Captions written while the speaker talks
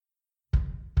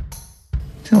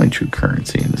The only true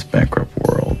currency in this bankrupt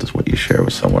world is what you share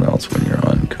with someone else when you're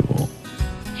uncool.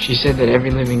 She said that every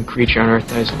living creature on Earth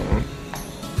dies alone.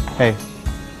 Hey,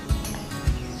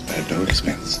 At no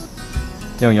expense.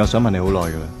 有樣嘢我想問你好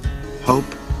耐㗎啦， Hope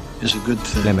is a good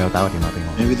你係 thing. 咪有打個電話俾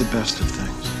我？ Maybe the best of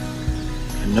things.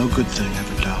 And no good thing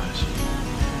ever dies.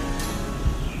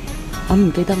 我唔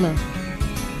記得啦。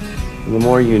 The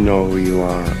more you know who you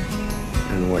are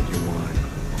and what you want,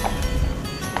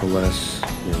 the less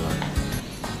you let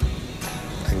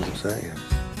things upset you.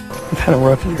 I've had a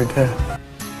rough year, Dad.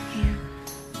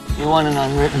 You want an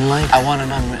unwritten life? I want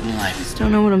an unwritten life. Just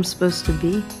don't know what I'm supposed to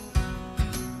be.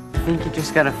 I think you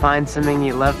just gotta find something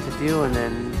you love to do and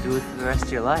then do it for the rest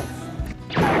of your life.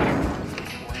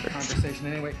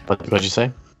 What'd you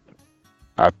say?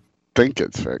 I think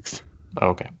it's fixed. Oh,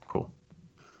 okay, cool.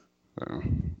 So,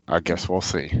 I guess we'll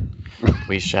see.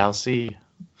 We shall see.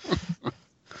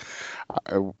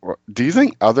 Do you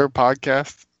think other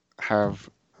podcasts have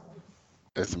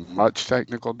as much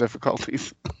technical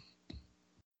difficulties?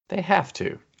 They have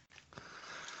to.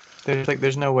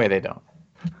 There's no way they don't.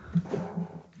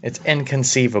 It's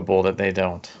inconceivable that they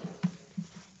don't.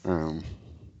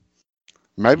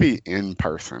 Maybe in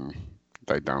person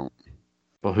they don't.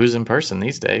 Well, who's in person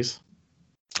these days?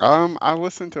 I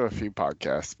listen to a few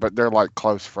podcasts, but they're like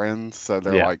close friends, so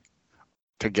they're like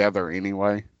together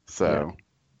anyway. So.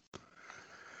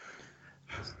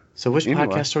 So which Anyway.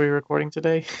 podcast are we recording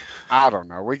today? I don't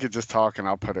know. We could just talk and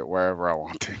I'll put it wherever I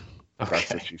want to. Okay.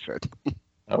 That's what she said.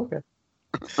 Okay.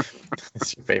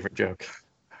 It's your favorite joke.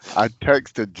 I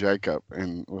texted Jacob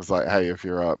and was like, "Hey, if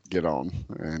you're up, get on."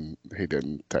 And he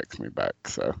didn't text me back.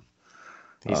 So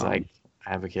He's like,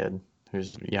 I have a kid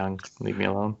who's young. Leave me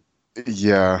alone.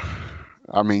 yeah,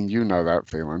 I mean, you know that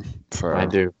feeling. So I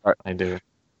do. I do.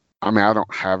 I mean, I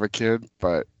don't have a kid,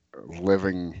 but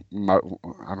living, I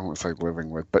don't want to say living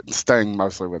with, but staying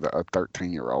mostly with a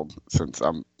 13-year-old since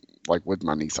I'm like with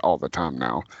my niece all the time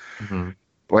now. Mm-hmm.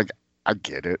 Like, I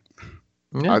get it.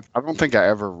 Yeah. I don't think I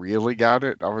ever really got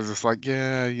it. I was just like,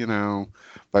 yeah,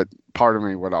 but part of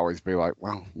me would always be like,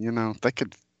 well, they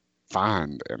could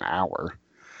find an hour.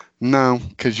 No,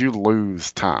 because you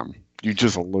lose time. You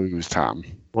just lose time.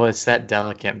 Well, it's that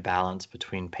delicate balance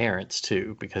between parents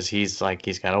too, because he's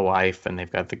got a wife and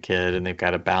they've got the kid and they've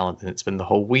got a balance, and it's been the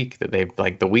whole week that they've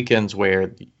like the weekends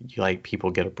where people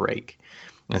get a break.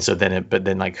 And so then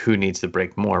who needs the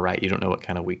break more, right? You don't know what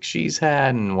kind of week she's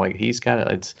had and what he's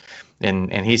got.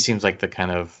 And he seems like the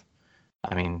kind of,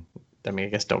 I mean, I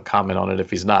guess don't comment on it if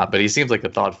he's not, but he seems like a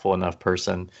thoughtful enough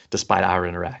person, despite our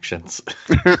interactions,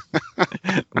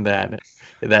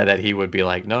 that he would be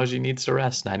like, no, she needs to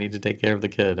rest and I need to take care of the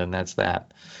kid, and that's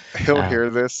that. He'll hear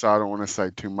this, so I don't want to say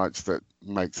too much that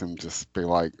makes him just be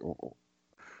like,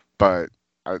 but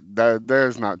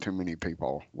there's not too many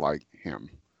people like him.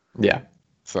 Yeah.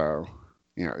 So,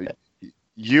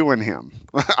 you and him.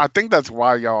 I think that's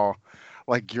why y'all,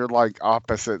 you're like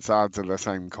opposite sides of the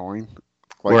same coin.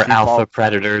 Like we're alpha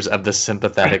predators of the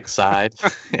sympathetic side,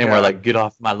 and we're like, get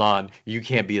off my lawn. You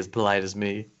can't be as polite as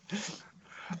me.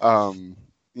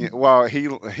 Well,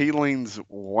 he leans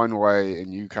one way,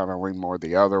 and you kind of lean more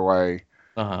the other way.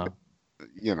 Uh-huh.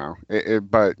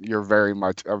 But you're very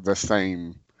much of the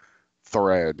same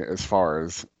thread as far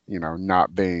as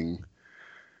not being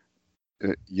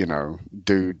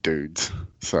dudes.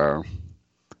 So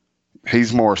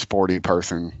he's more sporty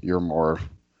person. You're more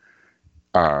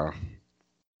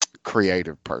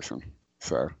creative person.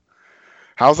 So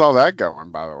how's all that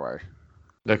going, by the way?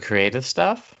 The creative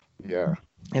stuff? Yeah.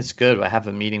 It's good. I have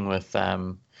a meeting with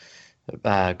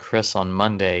Chris on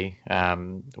Monday.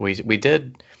 We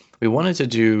wanted to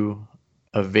do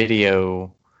a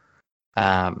video,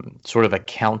 sort of a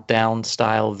countdown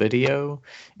style video,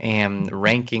 and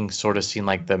ranking sort of seemed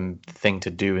like the thing to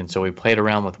do. And so we played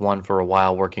around with one for a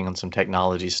while, working on some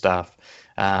technology stuff,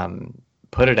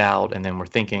 put it out, and then we're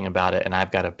thinking about it. And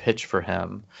I've got a pitch for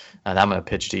him, and I'm going to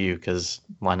pitch to you because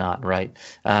why not, right?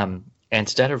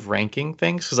 Instead of ranking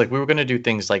things, because we were going to do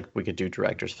things like we could do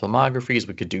directors' filmographies,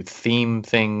 we could do theme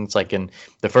things. Like in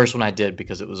the first one I did,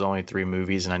 because it was only 3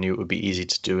 movies and I knew it would be easy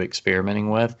to do experimenting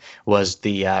with, was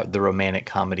the romantic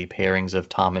comedy pairings of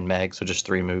Tom and Meg. So just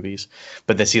 3 movies,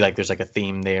 but they see there's a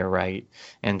theme there, right?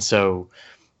 And so,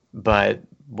 but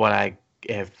what I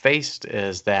have faced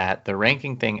is that the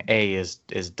ranking thing is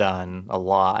done a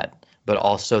lot, but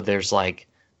also there's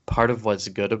part of what's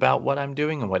good about what I'm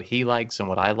doing and what he likes and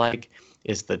what I like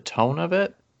is the tone of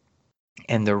it,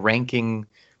 and the ranking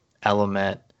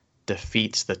element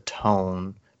defeats the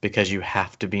tone because you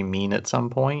have to be mean at some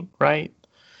point, right?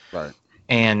 Right.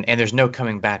 And there's no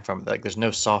coming back from it. There's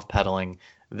no soft pedaling.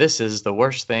 This is the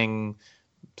worst thing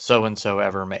so and so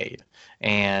ever made.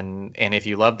 And if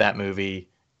you love that movie,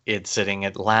 it's sitting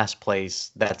at last place.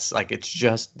 That's like, it's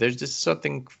just, there's just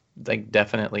something like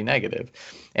definitely negative.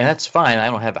 And that's fine. I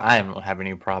don't have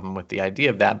any problem with the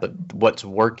idea of that, but what's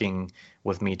working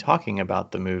with me talking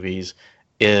about the movies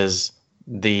is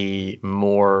the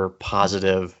more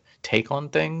positive take on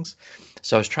things.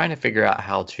 So I was trying to figure out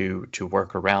how to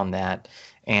work around that,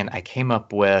 and I came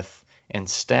up with,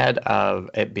 instead of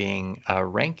it being a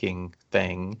ranking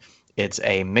thing, it's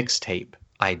a mixtape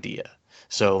idea.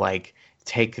 So like,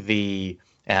 take and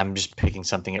I'm just picking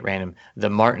something at random, the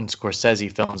Martin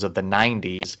Scorsese films of the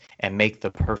 90s, and make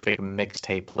the perfect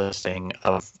mixtape listing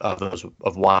of those,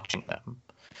 of watching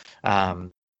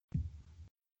them.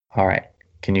 All right.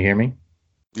 Can you hear me?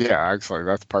 Yeah, actually,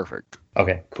 that's perfect.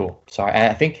 Okay, cool. Sorry,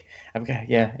 I think I've got,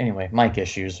 yeah, anyway, mic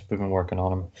issues. We've been working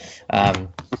on them.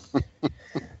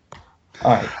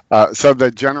 All right. So the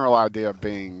general idea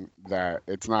being that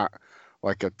it's not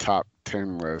like a top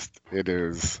 10 list. It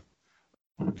is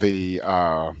the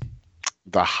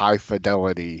high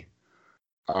fidelity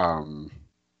of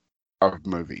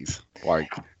movies.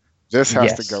 Like, this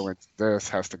has to go into this,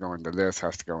 has to go into this,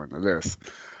 has to go into this.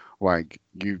 Like,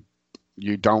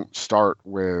 you don't start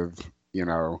with,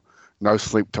 No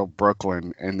Sleep Till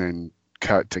Brooklyn and then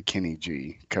cut to Kenny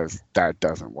G, because that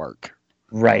doesn't work.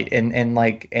 Right, and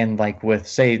like with,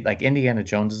 say, like Indiana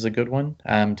Jones is a good one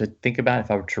to think about.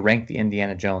 If I were to rank the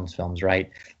Indiana Jones films, right,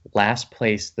 last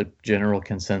place, the general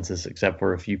consensus, except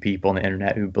for a few people on the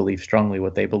internet who believe strongly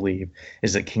what they believe,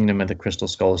 is that Kingdom of the Crystal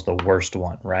Skull is the worst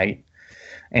one, right?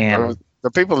 And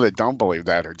the people that don't believe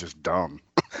that are just dumb.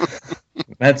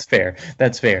 That's fair.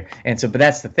 And so, but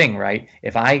that's the thing, right?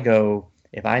 If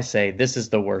I say this is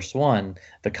the worst one,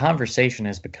 the conversation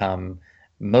has become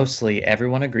mostly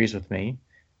everyone agrees with me,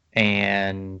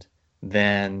 and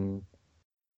then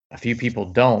a few people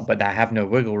don't, but I have no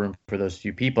wiggle room for those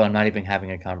few people. I'm not even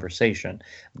having a conversation.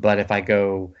 But if I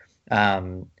go,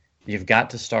 you've got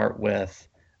to start with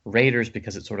Raiders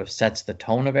because it sort of sets the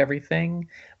tone of everything,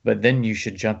 but then you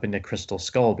should jump into Crystal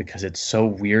Skull because it's so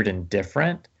weird and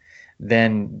different.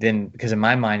 Then because in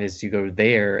my mind is you go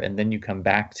there and then you come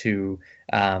back to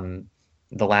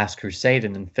The Last Crusade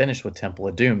and then finish with Temple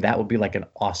of Doom. That would be like an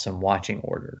awesome watching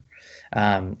order.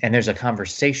 And there's a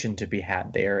conversation to be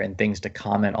had there and things to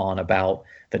comment on about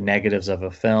the negatives of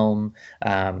a film,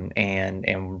 and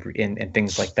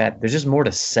things like that. There's just more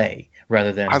to say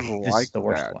rather than this is the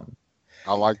worst one.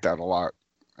 I like that a lot.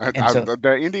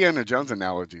 The Indiana Jones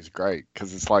analogy is great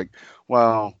because it's like,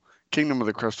 well, Kingdom of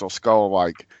the Crystal Skull,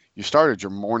 like, you started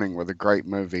your morning with a great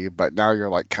movie, but now you're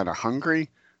like kind of hungry.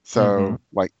 So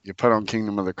like you put on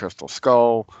Kingdom of the Crystal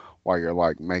Skull while you're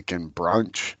like making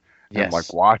brunch and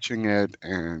like watching it,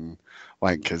 and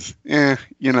like, cause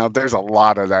there's a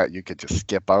lot of that you could just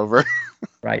skip over.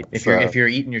 Right. If you're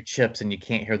eating your chips and you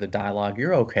can't hear the dialogue,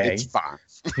 you're okay. It's fine.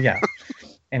 Yeah.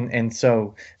 And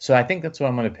so I think that's what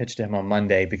I'm going to pitch to him on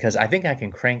Monday, because I think I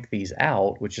can crank these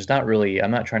out, which is not really, I'm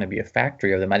not trying to be a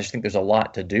factory of them. I just think there's a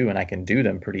lot to do and I can do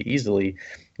them pretty easily.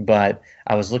 But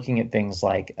I was looking at things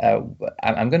like,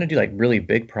 I'm going to do like really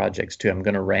big projects too. I'm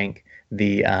going to rank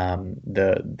the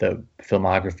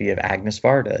filmography of Agnes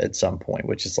Varda at some point,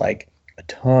 which is like a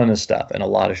ton of stuff and a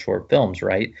lot of short films,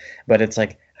 right? But it's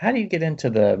like, how do you get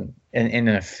into in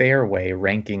a fair way,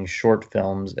 ranking short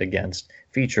films against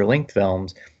feature-length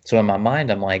films? So in my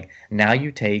mind, I'm like, now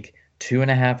you take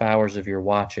 2.5 hours of your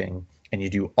watching and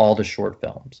you do all the short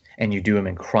films and you do them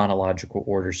in chronological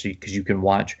order, because you can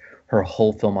watch her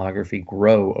whole filmography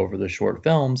grow over the short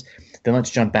films. Then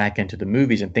let's jump back into the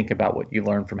movies and think about what you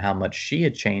learned from how much she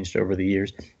had changed over the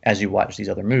years as you watch these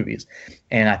other movies.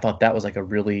 And I thought that was like a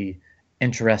really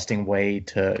interesting way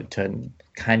to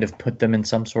kind of put them in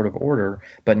some sort of order,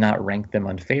 but not rank them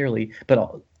unfairly.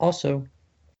 But also,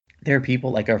 there are people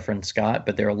like our friend Scott,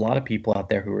 but there are a lot of people out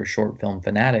there who are short film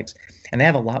fanatics, and they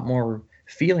have a lot more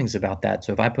feelings about that.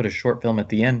 So if I put a short film at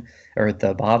the end or at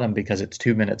the bottom because it's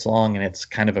 2 minutes long and it's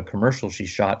kind of a commercial she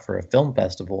shot for a film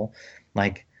festival,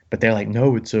 like, but they're like,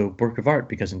 no, it's a work of art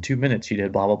because in 2 minutes she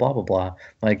did blah, blah, blah, blah, blah.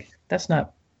 Like, that's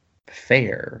not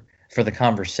fair for the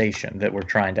conversation that we're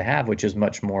trying to have, which is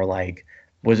much more like,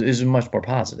 is much more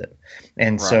positive.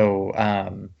 And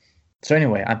right. So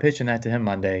anyway, I'm pitching that to him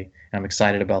Monday, and I'm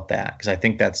excited about that because I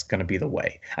think that's going to be the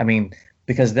way. I mean,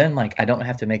 because then like I don't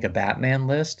have to make a Batman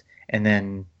list and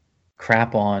then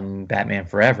crap on Batman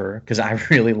Forever because I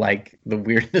really like the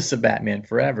weirdness of Batman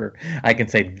Forever. I can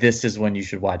say this is when you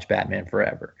should watch Batman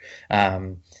Forever.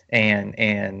 And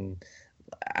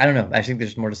I don't know. I think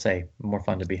there's more to say, more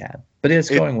fun to be had, but it's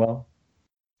going well.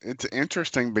 It's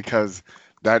interesting because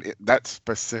that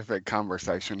specific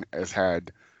conversation has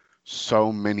had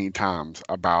so many times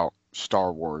about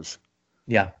Star Wars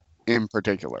Yeah. in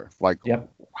particular. Like, Yep.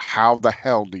 how the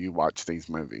hell do you watch these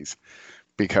movies?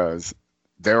 Because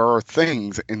there are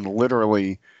things in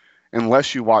literally,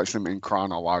 unless you watch them in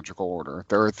chronological order,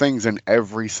 there are things in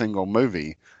every single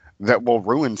movie that will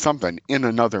ruin something in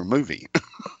another movie.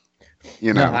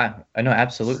 You know? No, I know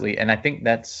absolutely, and I think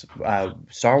that's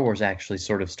Star Wars actually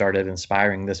sort of started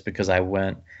inspiring this because I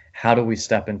went, how do we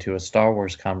step into a Star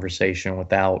Wars conversation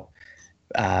without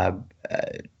uh,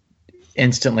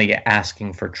 instantly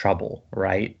asking for trouble,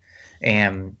 right?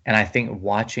 And I think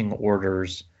watching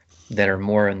orders that are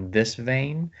more in this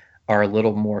vein are a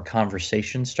little more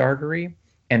conversation startery.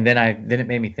 And then it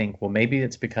made me think, well, maybe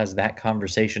it's because that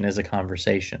conversation is a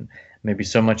conversation. Maybe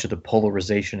so much of the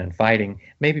polarization and fighting,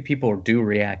 maybe people do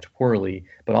react poorly,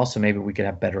 but also maybe we could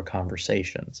have better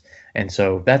conversations. And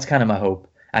so that's kind of my hope.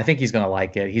 I think he's going to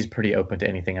like it. He's pretty open to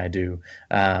anything I do.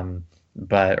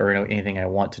 Anything I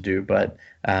want to do, but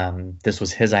this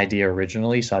was his idea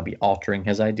originally, so I'd be altering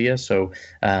his idea. So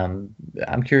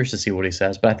I'm curious to see what he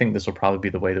says, but I think this will probably be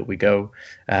the way that we go,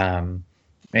 and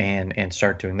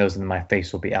start doing those, and then my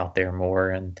face will be out there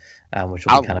more, and which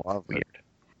will be kind of weird.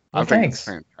 I Well, think thanks. it's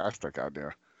a fantastic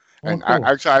idea. Well, And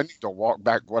cool. I need to walk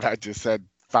back what I just said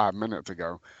 5 minutes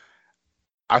ago.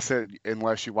 I said,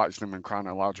 unless you watch them in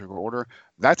chronological order,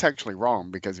 that's actually wrong,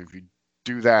 because if you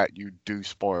do that, you do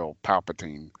spoil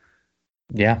Palpatine's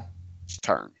Yeah.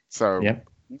 turn. So Yep.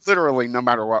 literally, no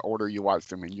matter what order you watch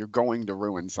them in, you're going to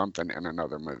ruin something in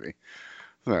another movie.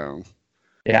 So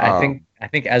Yeah, I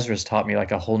think Ezra's taught me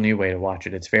like a whole new way to watch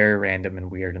it. It's very random and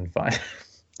weird and fun.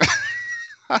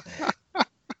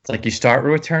 It's like you start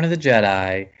with Return of the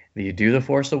Jedi, then you do The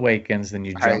Force Awakens, then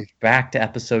you jump back to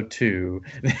Episode 2.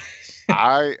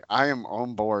 I am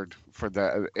on board for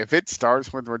that. If it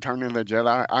starts with Return of the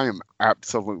Jedi, I am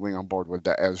absolutely on board with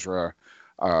the Ezra,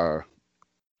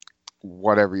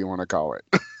 whatever you want to call it.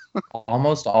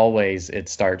 Almost always it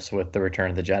starts with the Return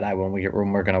of the Jedi when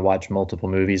we're going to watch multiple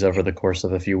movies over the course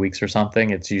of a few weeks or something.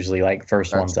 It's usually like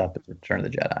first one's up is Return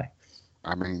of the Jedi.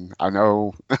 I mean, I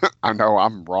know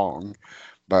I'm wrong,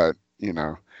 but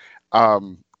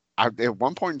at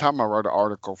one point in time I wrote an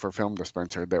article for Film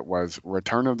Dispenser that was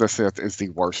Return of the Sith is the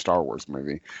worst Star Wars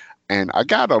movie, and I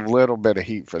got a little bit of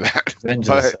heat for that. Revenge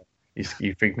of the Sith.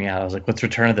 You freaked me out. I was like, "What's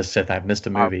Return of the Sith? I've missed a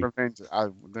movie." I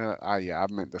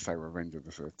meant to say Revenge of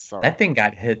the Sith. Sorry. That thing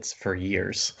got hits for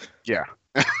years. Yeah.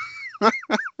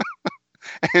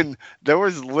 And there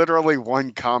was literally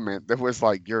one comment that was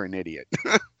like, "You're an idiot."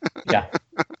 Yeah.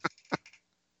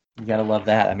 You gotta love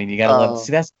that. I mean, you gotta love.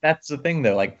 See, that's the thing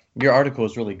though. Like your article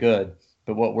is really good,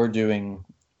 but what we're doing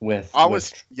I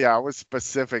was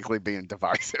specifically being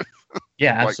divisive.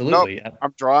 Yeah, Like, absolutely. nope,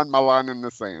 I'm drawing my line in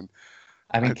the sand.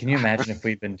 I mean, can you imagine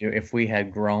if we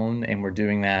had grown and were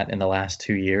doing that in the last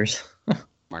 2 years?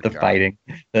 My the God. fighting,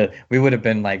 we would have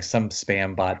been like some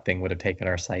spam bot thing would have taken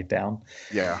our site down.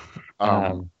 Yeah.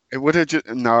 It would have just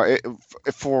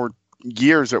for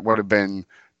years it would have been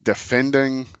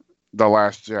defending The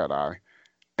Last Jedi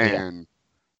and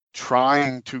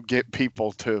trying to get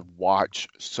people to watch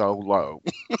Solo.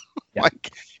 Yeah.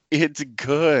 Like, it's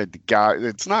good, guys.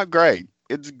 It's not great.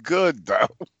 It's good though.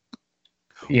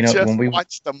 You know, just when we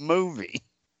watch the movie.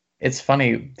 It's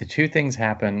funny. The two things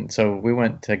happened. So we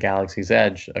went to Galaxy's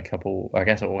Edge a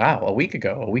week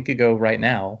ago right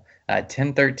now,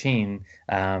 10/13.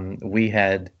 We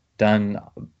had done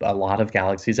a lot of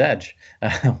Galaxy's Edge,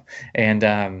 and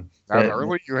That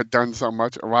early you had done so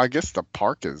much. Well, I guess the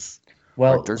park is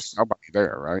like, there's nobody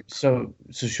there, right? So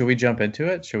should we jump into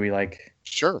it? Should we like?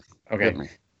 Sure. Okay. Hit me.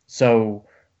 So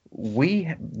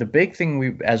the big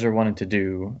thing Ezra wanted to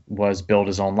do was build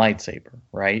his own lightsaber,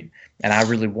 right? And I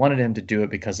really wanted him to do it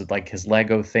because of like his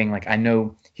Lego thing. Like I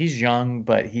know he's young,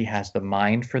 but he has the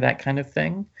mind for that kind of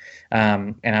thing.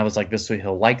 And I was like,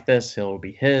 he'll like this. He'll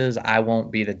be his. I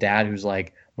won't be the dad who's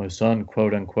like, my son,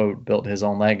 quote unquote, built his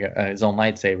own his own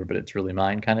lightsaber, but it's really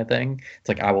mine kind of thing. It's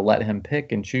like I will let him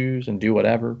pick and choose and do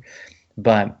whatever.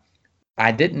 But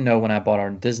I didn't know when I bought our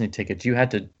Disney tickets,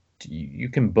 you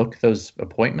can book those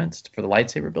appointments for the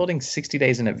lightsaber building 60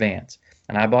 days in advance.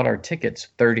 And I bought our tickets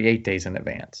 38 days in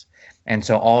advance. And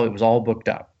so it was all booked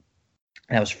up.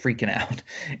 And I was freaking out.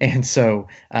 And so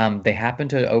they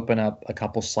happened to open up a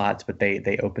couple slots, but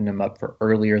they opened them up for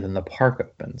earlier than the park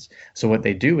opens. So what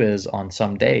they do is on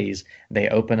some days, they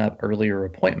open up earlier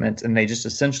appointments and they just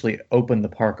essentially open the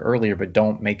park earlier, but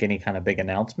don't make any kind of big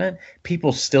announcement.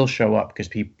 People still show up because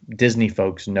Disney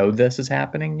folks know this is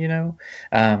happening, you know?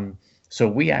 So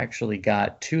we actually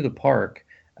got to the park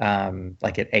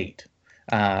like at 8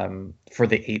 for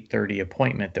the 8:30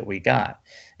 appointment that we got.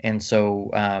 And so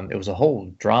it was a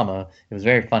whole drama. It was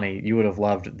very funny. You would have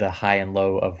loved the high and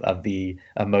low of the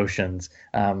emotions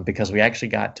because we actually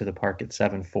got to the park at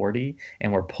 7:40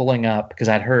 and we're pulling up because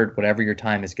I'd heard whatever your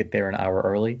time is, get there an hour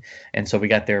early. And so we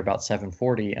got there about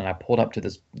 7:40 and I pulled up to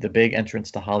the big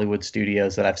entrance to Hollywood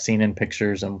Studios that I've seen in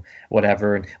pictures and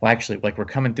whatever. And well, actually, like we're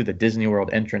coming through the Disney World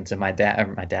entrance and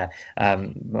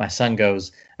my son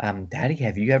goes, Daddy,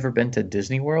 have you ever been to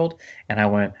Disney World? And I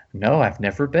went, no, I've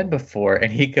never been before.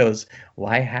 And he goes,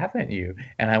 why haven't you?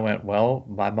 And I went, well,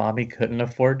 my mommy couldn't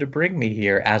afford to bring me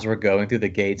here as we're going through the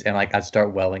gates. And like, I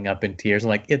start welling up in tears. I'm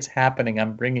like, it's happening.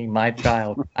 I'm bringing my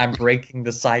child. I'm breaking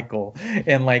the cycle.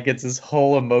 And like, it's this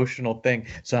whole emotional thing.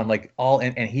 So I'm like all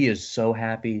in, and he is so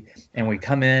happy. And we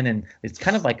come in and it's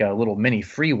kind of like a little mini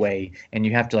freeway. And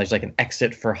you have to like an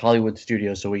exit for Hollywood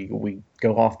Studios. So we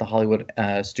go off the Hollywood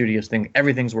Studios thing.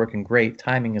 Everything's working great.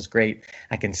 Timing is great.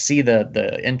 I can see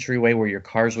the entryway where your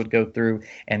cars would go through,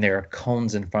 and there are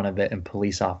cones in front of it and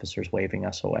police officers waving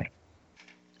us away.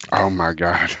 Oh my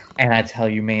God. And I tell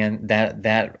you, man,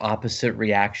 that opposite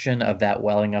reaction of that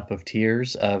welling up of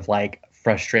tears of like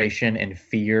frustration and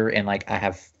fear and like I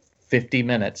have 50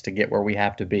 minutes to get where we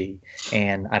have to be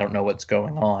and I don't know what's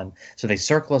going on. So they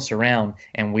circle us around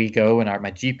and we go and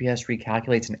my GPS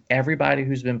recalculates and everybody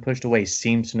who's been pushed away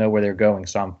seems to know where they're going.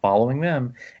 So I'm following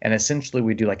them and essentially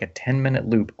we do like a 10-minute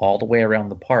loop all the way around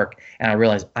the park and I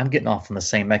realize I'm getting off on the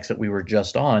same exit we were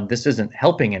just on. This isn't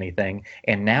helping anything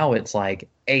and now it's like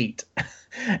 8.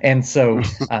 And so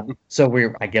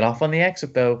I get off on the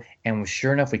exit though, and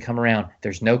sure enough, we come around.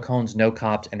 There's no cones, no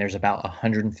cops, and there's about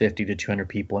 150 to 200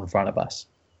 people in front of us.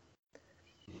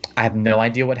 I have no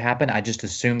idea what happened. I just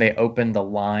assumed they opened the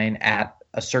line at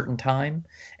a certain time,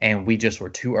 and we just were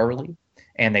too early,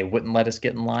 and they wouldn't let us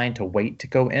get in line to wait to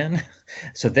go in.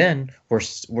 So then we're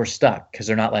stuck because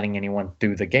they're not letting anyone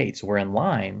through the gates. We're in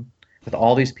line with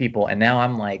all these people, and now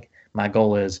I'm like, my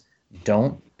goal is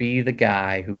don't be the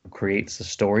guy who creates the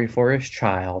story for his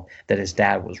child that his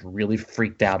dad was really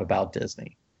freaked out about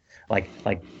Disney. Like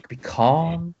be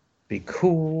calm, be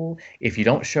cool. If you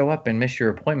don't show up and miss your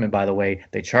appointment, by the way,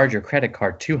 they charge your credit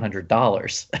card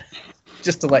 $200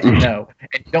 just to let you know,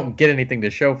 and you don't get anything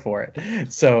to show for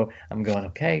it. So I'm going,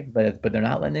 okay, but they're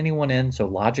not letting anyone in. So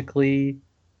logically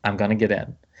I'm going to get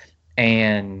in.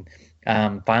 And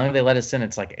finally they let us in.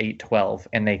 It's like 8:12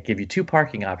 and they give you 2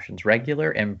 parking options,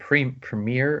 regular and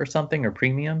premier or something, or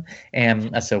premium.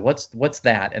 And I said, what's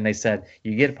that? And they said,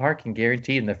 you get parking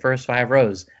guaranteed in the first 5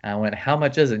 rows. And I went, how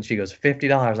much is it? And she goes,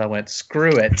 $50. I went,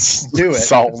 screw it, do it.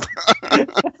 Sold.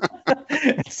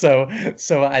 So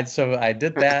I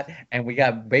did that, and we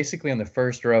got basically in the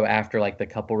first row after like the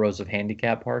couple rows of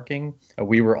handicap parking.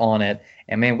 We were on it,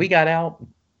 and man, we got out.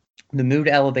 The mood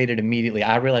elevated immediately.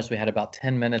 I realized we had about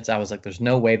 10 minutes. I was like, there's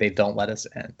no way they don't let us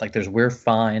in. Like, we're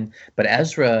fine. But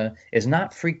Ezra is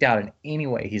not freaked out in any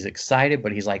way. He's excited,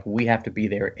 but he's like, we have to be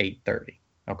there at 8:30.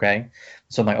 Okay.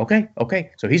 So I'm like,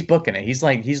 okay. So he's booking it. He's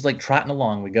like trotting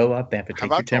along. We go up. They have to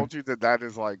take Have I told you that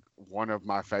is like one of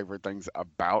my favorite things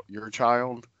about your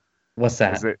child? What's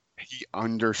that? Is that he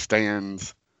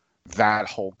understands that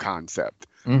whole concept.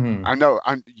 Mm-hmm. I know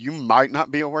you might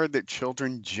not be aware that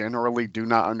children generally do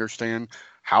not understand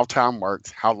how time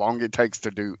works, how long it takes to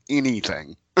do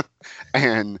anything,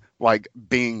 and like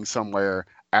being somewhere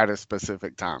at a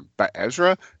specific time. But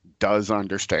Ezra does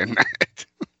understand that.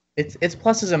 It's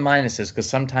pluses and minuses, because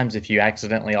sometimes if you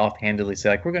accidentally offhandedly say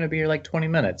like, we're going to be here like 20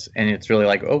 minutes and it's really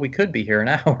like, oh, we could be here an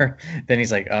hour, then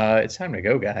he's like, it's time to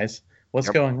go, guys. What's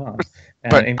going on?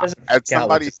 But as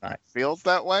somebody nice. Feels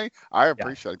that way, I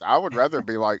appreciate that. I would rather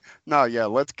be like, no, yeah,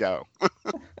 let's go.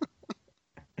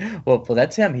 Well,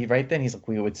 that's him. He's like,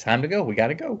 it's time to go. We got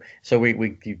to go. So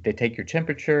they take your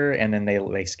temperature, and then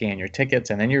they scan your tickets,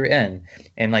 and then you're in.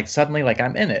 And like suddenly, like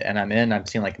I'm in it, and I'm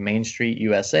seeing like Main Street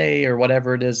USA or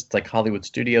whatever it is. It's like Hollywood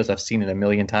Studios. I've seen it a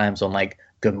million times on like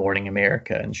Good Morning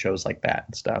America and shows like that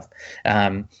and stuff.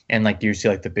 And like you see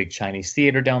like the big Chinese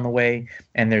theater down the way,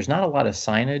 and there's not a lot of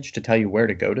signage to tell you where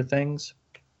to go to things.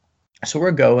 So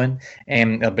we're going,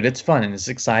 and but it's fun and it's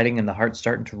exciting, and the heart's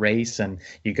starting to race. And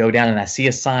you go down, and I see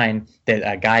a sign that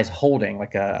a guy's holding,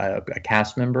 like a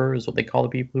cast member is what they call the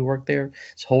people who work there.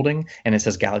 It's holding, and it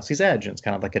says Galaxy's Edge, and it's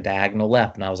kind of like a diagonal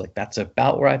left. And I was like, that's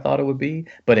about where I thought it would be,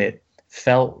 but it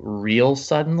felt real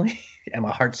suddenly. And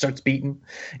my heart starts beating,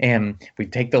 and we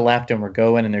take the left, and we're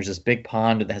going, and there's this big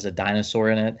pond that has a dinosaur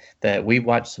in it that we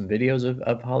watched some videos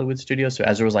of Hollywood Studios. So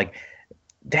Ezra was like,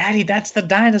 Daddy, that's the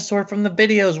dinosaur from the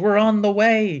videos. We're on the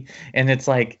way. And it's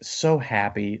like so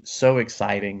happy, so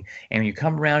exciting. And you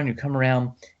come around and you come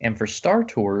around. And for Star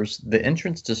Tours, the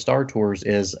entrance to Star Tours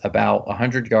is about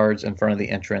 100 yards in front of the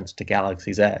entrance to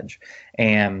Galaxy's Edge.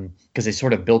 And because they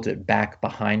sort of built it back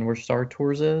behind where Star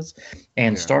Tours is.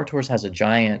 And Star Tours has a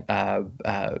giant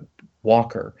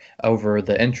walker over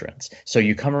the entrance. So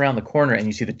you come around the corner and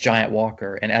you see the giant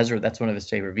walker. And Ezra, that's one of his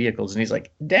favorite vehicles. And he's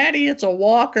like, Daddy, it's a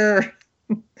walker.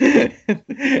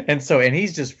 and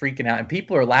he's just freaking out, and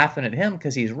people are laughing at him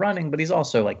because he's running, but he's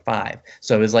also like 5,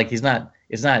 so it's like he's not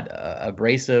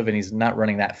abrasive, and he's not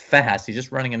running that fast. He's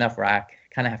just running enough where I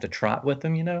kind of have to trot with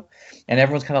him, and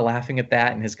everyone's kind of laughing at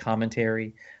that and his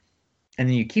commentary. And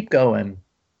then you keep going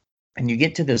and you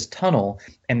get to this tunnel,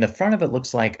 and the front of it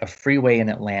looks like a freeway in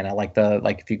Atlanta, like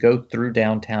if you go through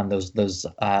downtown, those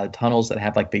tunnels that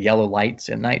have like the yellow lights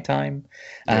at nighttime.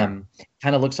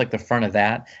 Kind of looks like the front of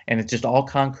that, and it's just all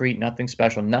concrete, nothing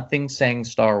special, nothing saying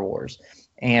Star Wars.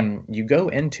 And you go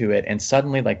into it, and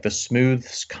suddenly like the smooth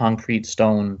concrete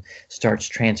stone starts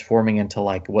transforming into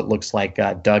like what looks like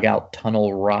dugout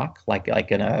tunnel rock, like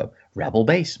in a rebel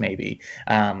base maybe.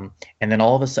 And then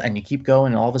all of a sudden you keep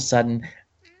going, and all of a sudden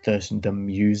the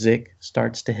music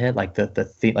starts to hit, like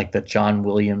the John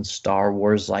Williams Star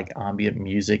Wars like ambient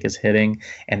music is hitting,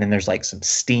 and then there's like some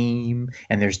steam,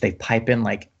 and they pipe in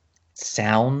like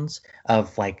sounds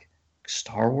of like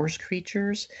Star Wars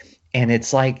creatures, and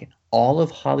it's like all of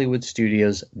Hollywood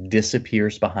Studios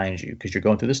disappears behind you because you're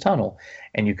going through this tunnel,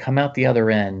 and you come out the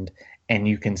other end and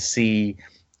you can see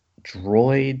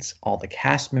droids. All the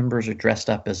cast members are dressed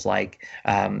up as like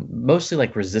mostly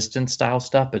like Resistance style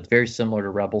stuff, but very similar to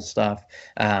Rebel stuff.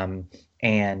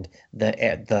 And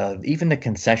even the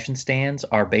concession stands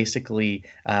are basically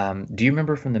do you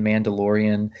remember from The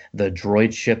Mandalorian the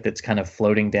droid ship that's kind of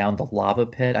floating down the lava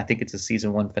pit? I think it's a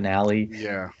season 1 finale.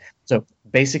 Yeah. So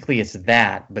basically it's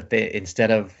that, but instead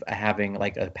of having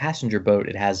like a passenger boat,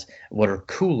 it has what are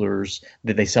coolers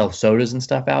that they sell sodas and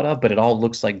stuff out of, but it all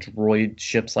looks like droid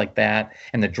ships like that.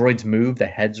 And the droids move, the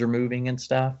heads are moving and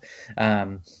stuff.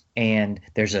 And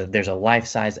there's a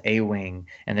life-size A-wing,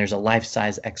 and there's a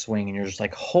life-size X-wing, and you're just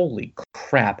like, holy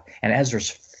crap. And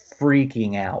Ezra's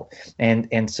freaking out.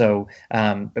 And so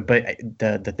but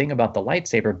the thing about the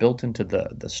lightsaber built into the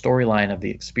storyline of the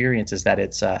experience is that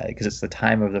it's because it's the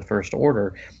time of the First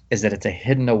Order, is that it's a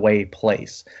hidden away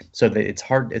place, so that it's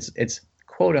hard, it's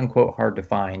quote unquote hard to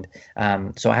find.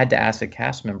 So I had to ask a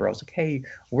cast member. I was like, hey,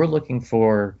 we're looking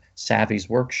for Savvy's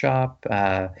workshop,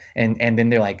 and then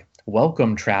they're like,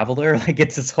 welcome traveler, like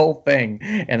it's this whole thing,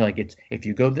 and like it's, if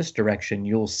you go this direction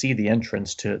you'll see the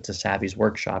entrance to Savvy's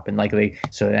workshop. And like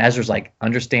so Ezra's like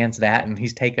understands that, and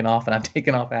he's taken off, and I'm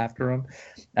taking off after him,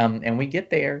 and we get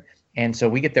there, and so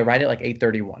we get there right at like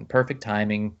 8:31, perfect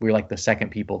timing. We're like the second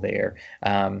people there,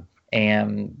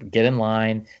 and get in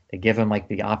line. They give him like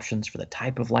the options for the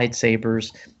type of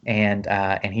lightsabers,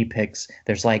 and he picks,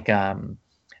 there's like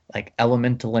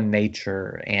elemental in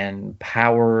nature and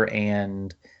power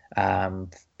and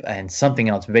something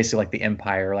else, basically like the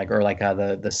Empire, or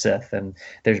the Sith, and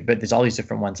there's all these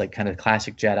different ones, like kind of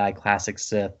classic Jedi, classic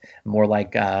Sith, more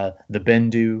like the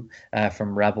Bendu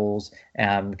from Rebels,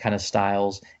 kind of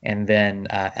styles. And then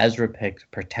Ezra picked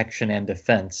protection and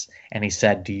defense, and he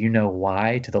said, do you know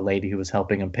why, to the lady who was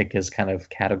helping him pick his kind of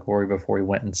category before he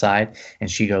went inside.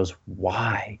 And she goes,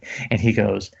 why? And he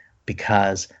goes,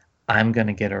 because I'm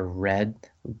gonna get a red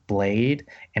blade,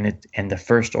 and the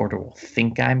First Order will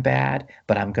think I'm bad,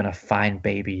 but I'm gonna find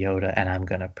Baby Yoda, and I'm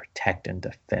gonna protect and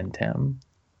defend him.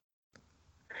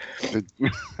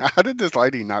 How did this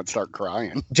lady not start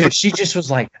crying? Dude, she just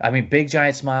was like, I mean, big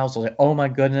giant smiles. Like, oh my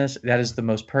goodness, that is the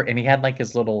most and he had like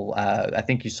his little I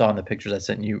think you saw in the pictures I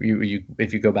sent you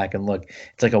if you go back and look,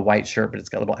 it's like a white shirt, but it's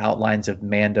got little outlines of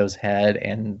Mando's head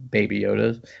and Baby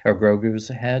Yoda's or Grogu's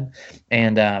head.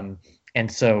 And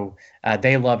so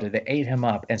they loved it. They ate him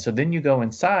up. And so then you go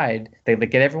inside. They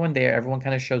get everyone there. Everyone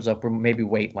kind of shows up. We maybe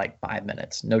wait like 5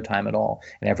 minutes, no time at all.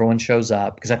 And everyone shows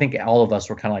up because I think all of us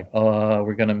were kind of like,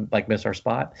 we're going to like miss our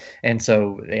spot. And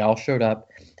so they all showed up.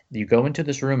 You go into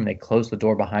this room and they close the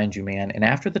door behind you, man. And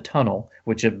after the tunnel,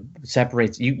 which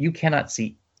separates, you cannot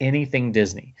see anything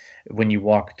Disney when you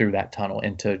walk through that tunnel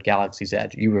into Galaxy's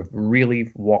Edge. You have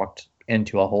really walked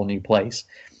into a whole new place.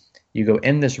 You go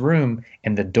in this room,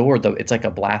 and the door, though, it's like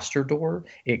a blaster door.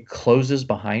 It closes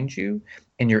behind you,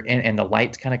 and you're in, and the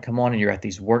lights kind of come on, and you're at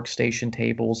these workstation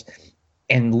tables.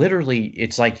 And literally,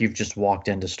 it's like you've just walked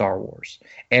into Star Wars.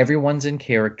 Everyone's in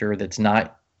character that's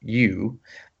not you.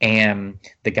 And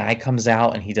the guy comes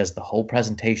out and he does the whole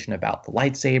presentation about the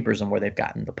lightsabers and where they've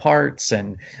gotten the parts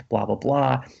and blah, blah,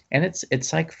 blah. And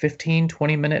it's like 15,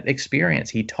 20-minute experience.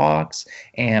 He talks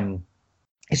and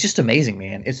it's just amazing,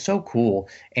 man. It's so cool.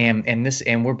 And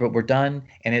we're done.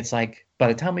 And it's like, by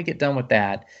the time we get done with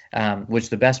that, which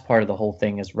the best part of the whole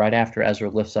thing is right after Ezra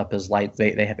lifts up his light,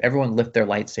 they have everyone lift their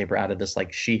lightsaber out of this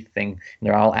like sheath thing, and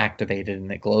they're all activated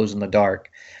and it glows in the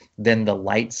dark. Then the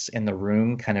lights in the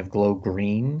room kind of glow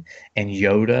green, and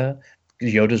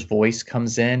Yoda's voice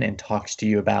comes in and talks to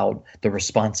you about the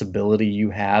responsibility you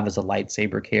have as a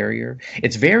lightsaber carrier.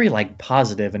 It's very like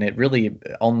positive, and it really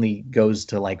only goes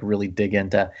to like really dig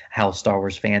into how Star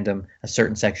Wars fandom, a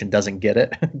certain section, doesn't get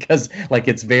it, because like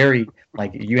it's very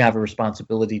like you have a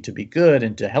responsibility to be good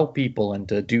and to help people and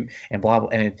to do and blah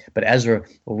blah. But Ezra,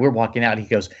 when we're walking out, he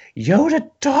goes, "Yoda,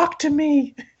 talk to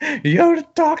me, Yoda,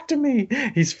 talk to me."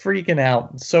 He's freaking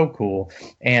out. So cool.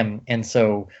 And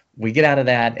so we get out of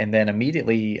that, and then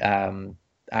immediately I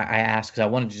asked, because I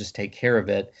wanted to just take care of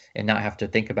it and not have to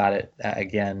think about it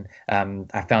again.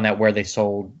 I found out where they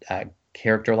sold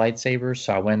character lightsabers,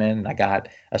 so I went in and I got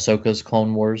Ahsoka's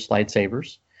Clone Wars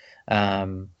lightsabers.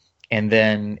 And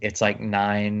then it's like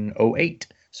 9:08,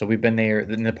 so we've been there.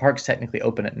 And the park's technically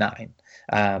open at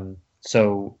 9.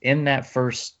 So in that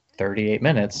first 38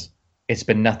 minutes, it's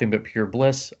been nothing but pure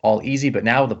bliss, all easy. But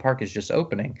now the park is just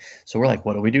opening. So we're like,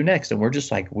 what do we do next? And we're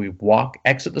just like, we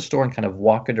exit the store and kind of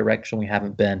walk a direction we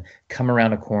haven't been, come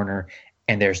around a corner,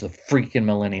 and there's the freaking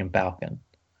Millennium Falcon.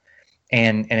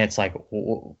 And it's like,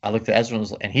 I looked at Ezra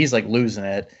and he's like losing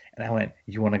it. And I went,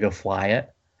 you want to go fly it?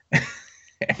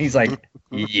 And he's like,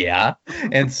 yeah.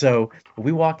 And so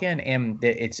we walk in, and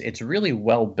it's really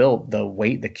well built,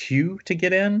 the queue to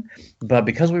get in. But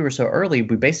because we were so early,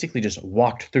 we basically just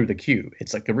walked through the queue.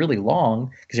 It's like a really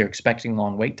long, because you're expecting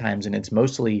long wait times, and it's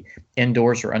mostly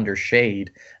indoors or under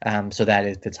shade, so that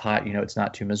if it's hot, it's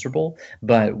not too miserable.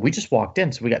 But we just walked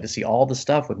in, so we got to see all the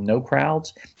stuff with no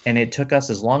crowds. And it took us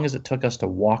as long as it took us to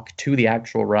walk to the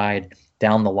actual ride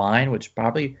down the line, which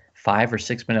probably 5 or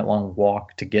 6 minute long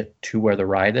walk to get to where the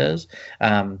ride is.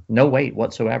 No wait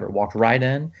whatsoever. Walked right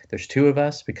in. There's 2 of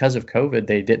us. Because of COVID,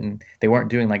 they weren't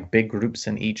doing like big groups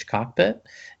in each cockpit.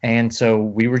 And so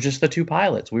we were just the 2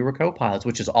 pilots. We were co-pilots,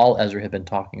 which is all Ezra had been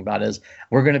talking about, is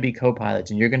we're going to be co-pilots,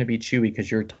 and you're going to be Chewie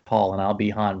because you're tall, and I'll be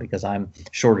Han because I'm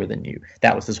shorter than you.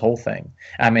 That was his whole thing.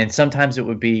 And sometimes it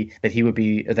would be that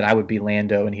that I would be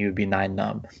Lando and he would be Nien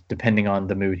Nunb, depending on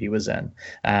the mood he was in.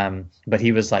 But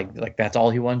he was like that's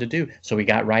all he wanted to do. So we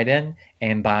got right in,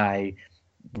 and by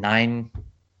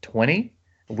 9:20,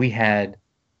 we had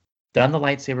done the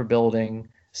lightsaber building,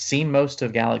 seen most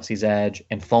of Galaxy's Edge,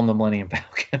 and flown the Millennium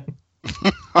Falcon.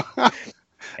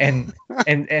 and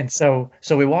so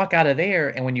we walk out of there,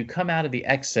 and when you come out of the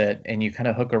exit and you kind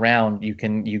of hook around, you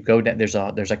go down. There's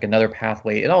like another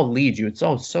pathway. It all leads you. It's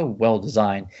all so well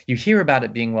designed. You hear about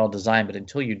it being well designed, but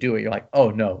until you do it, you're like,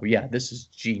 oh no, yeah, this is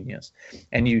genius.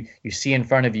 And you see in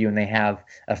front of you, and they have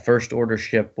a First Order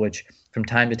ship, which from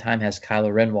time to time has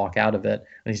Kylo Ren walk out of it.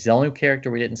 And he's the only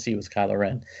character we didn't see was Kylo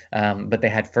Ren. But they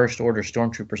had First Order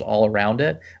stormtroopers all around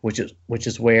it, which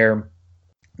is where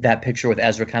that picture with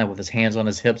Ezra kind of with his hands on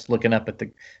his hips looking up at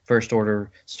the First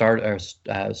Order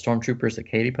stormtroopers that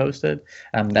Katie posted.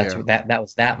 That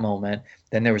was that moment.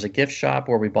 Then there was a gift shop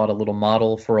where we bought a little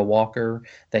model for a walker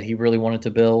that he really wanted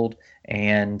to build.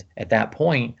 And at that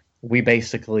point, we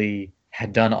basically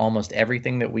had done almost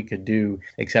everything that we could do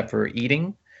except for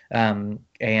eating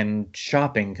and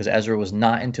shopping, because Ezra was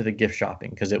not into the gift shopping,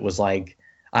 because it was like,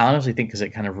 I honestly think because it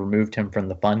kind of removed him from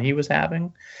the fun he was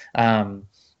having.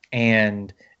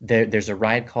 And there's a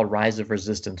ride called Rise of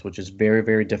Resistance, which is very,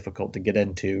 very difficult to get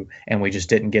into, and we just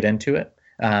didn't get into it.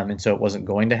 And so it wasn't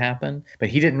going to happen. But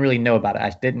he didn't really know about it.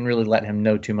 I didn't really let him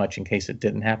know too much in case it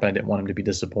didn't happen. I didn't want him to be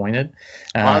disappointed.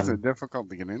 Why is it difficult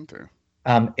to get into?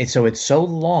 So it's so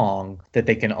long that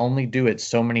they can only do it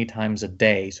so many times a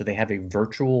day. So they have a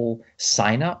virtual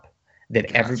sign up that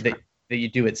that you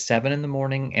do at 7 in the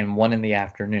morning and 1 in the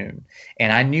afternoon.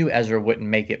 And I knew Ezra wouldn't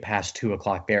make it past 2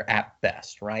 o'clock there at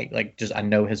best, right? Like, just, I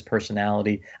know his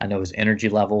personality. I know his energy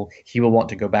level. He will want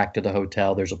to go back to the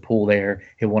hotel. There's a pool there.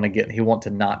 He'll want to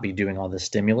not be doing all this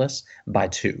stimulus by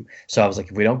 2. So I was like,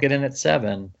 if we don't get in at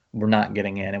 7, we're not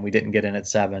getting in. And we didn't get in at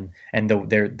 7. And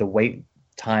the wait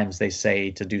times they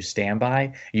say to do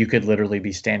standby, you could literally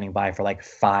be standing by for like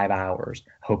 5 hours,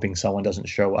 hoping someone doesn't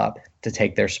show up to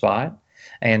take their spot.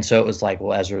 And so it was like,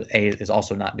 well, Ezra is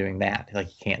also not doing that. Like,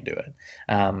 he can't do it.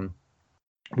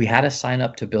 We had to sign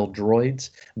up to build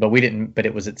droids, but we didn't. But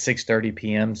it was at 6:30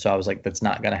 p.m. So I was like, that's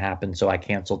not going to happen. So I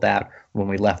canceled that when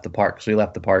we left the park. So we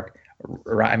left the park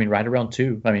right. I mean, right around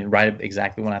 2. I mean, right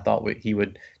exactly when I thought he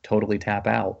would totally tap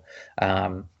out.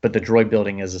 But the droid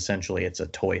building is essentially it's a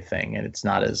toy thing, and it's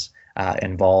not as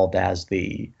involved as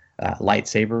the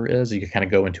lightsaber is. You kind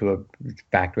of go into a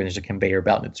factory and there's a conveyor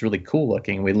belt, and it's really cool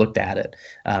looking. We looked at it,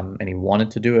 and he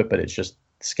wanted to do it, but it's just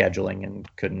scheduling, and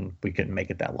we couldn't make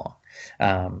it that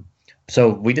long. So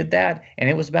we did that, and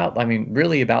it was about, I mean,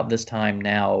 really about this time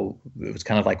now, it was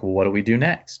kind of like, well, what do we do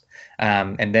next?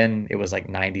 And then it was like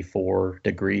 94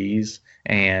 degrees,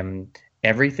 and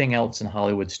everything else in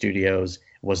Hollywood Studios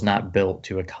was not built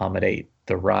to accommodate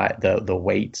the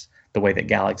weights the way that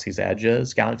Galaxy's Edge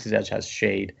is. Galaxy's Edge has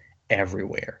shade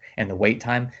everywhere, and the wait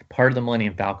time, part of the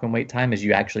Millennium Falcon wait time is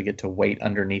you actually get to wait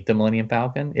underneath the Millennium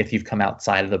Falcon if you've come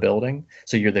outside of the building.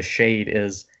 So the shade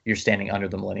is you're standing under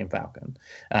the Millennium Falcon,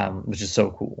 which is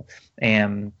so cool.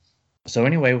 And so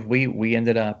anyway, we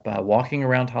ended up walking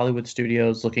around Hollywood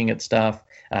Studios, looking at stuff.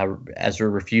 Ezra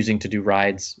refusing to do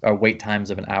rides or wait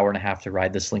times of an hour and a half to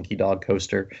ride the Slinky Dog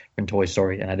coaster from Toy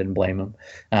Story, and I didn't blame him.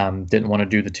 Didn't want to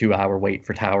do the 2-hour wait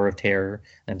for Tower of Terror,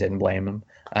 and didn't blame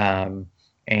him.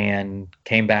 And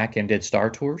came back and did Star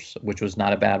Tours, which was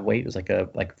not a bad wait. It was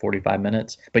like 45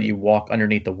 minutes, but you walk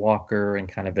underneath the walker and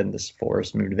kind of in this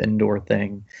forest mood of indoor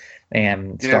thing.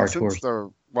 And Star Tours.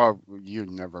 Well,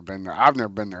 you've never been there. I've never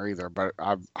been there either, but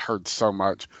I've heard so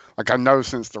much. Like, I know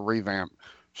since the revamp,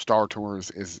 Star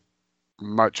Tours is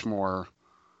much more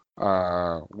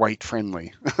weight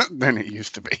friendly than it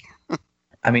used to be.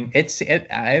 I mean,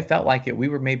 I felt like we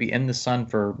were maybe in the sun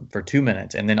for 2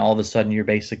 minutes, and then all of a sudden you're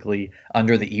basically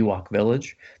under the Ewok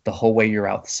village the whole way you're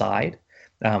outside,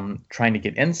 trying to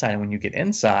get inside. And when you get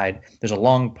inside, there's a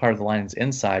long part of the line that's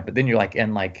inside, but then you're like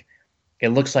in it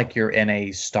looks like you're in a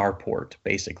starport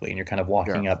basically, and you're kind of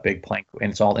walking up big plank, and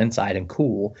it's all inside and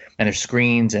cool. And there's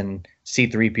screens and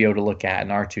C-3PO to look at and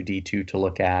R2-D2 to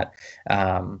look at,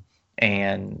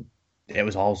 and it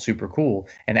was all super cool.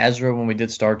 And Ezra, when we did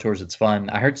Star Tours, it's fun.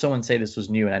 I heard someone say this was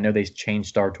new, and I know they change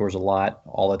Star Tours a lot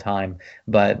all the time,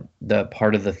 but the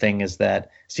part of the thing is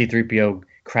that C-3PO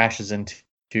crashes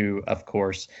into, of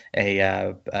course,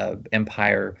 a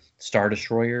Empire Star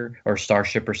Destroyer or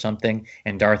Starship or something,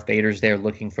 and Darth Vader's there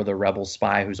looking for the rebel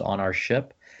spy who's on our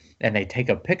ship. And they take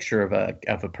a picture of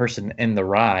a person in the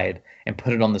ride and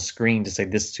put it on the screen to say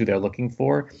this is who they're looking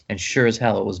for. And sure as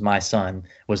hell, it was my son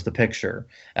was the picture,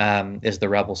 is the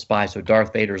rebel spy. So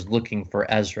Darth Vader's looking for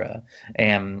Ezra,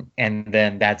 and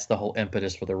then that's the whole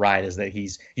impetus for the ride, is that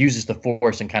he uses the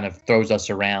Force and kind of throws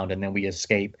us around, and then we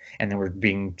escape, and then we're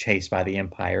being chased by the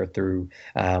Empire through.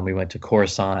 We went to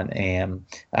Coruscant and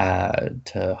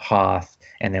to Hoth,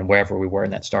 and then wherever we were in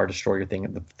that Star Destroyer thing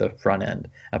at the front end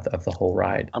of the whole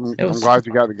ride. I'm glad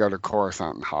you got to go to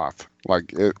Coruscant and Hoth.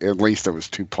 Like, at least it was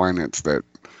 2 planets that,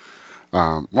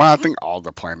 well, I think all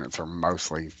the planets are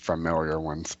mostly familiar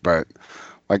ones, but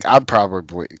like I'd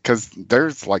probably, because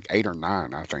there's like 8 or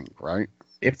 9, I think, right?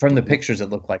 From the pictures, it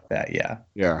looked like that, yeah.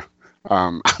 Yeah.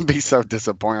 I'd be so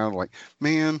disappointed. I'm like,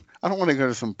 man, I don't want to go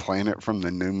to some planet from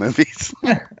the new movies.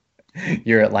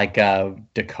 You're at like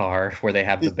Dakar, where they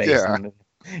have the base.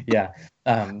 Yeah.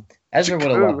 Ezra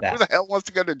would have loved that. Who the hell wants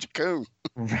to go to Jakku?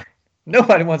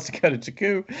 Nobody wants to go to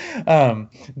Jakku.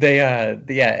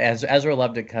 Ezra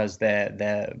loved it because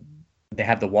they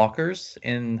have the walkers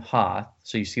in Hoth,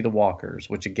 so you see the walkers,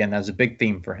 which again, that was a big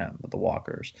theme for him with the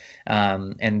walkers.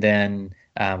 And then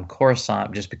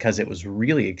Coruscant, just because it was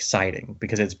really exciting,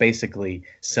 because it's basically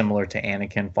similar to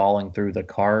Anakin falling through the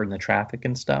car and the traffic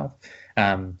and stuff.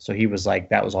 So he was like,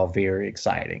 that was all very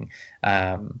exciting.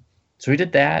 So we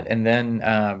did that, and then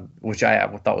which I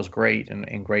thought was great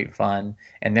and great fun.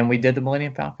 And then we did the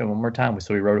Millennium Falcon one more time.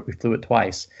 So we flew it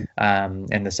twice.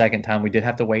 And the second time we did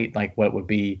have to wait like what would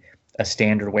be a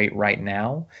standard wait right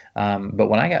now. But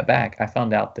when I got back, I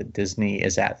found out that Disney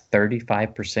is at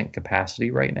 35% capacity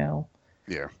right now.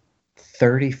 Yeah.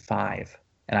 35.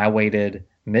 And I waited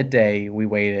midday. We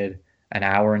waited an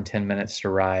hour and 10 minutes to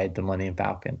ride the Millennium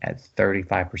Falcon at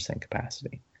 35%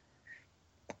 capacity.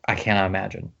 I cannot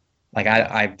imagine. Like,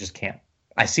 I just can't.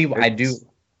 I see what I do.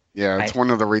 Yeah, it's one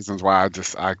of the reasons why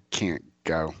I can't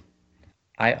go.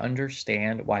 I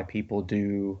understand why people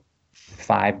do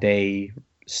 5-day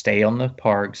stay on the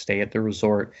park, stay at the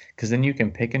resort, because then you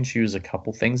can pick and choose a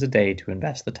couple things a day to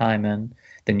invest the time in.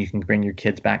 Then you can bring your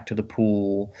kids back to the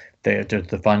pool,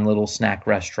 the fun little snack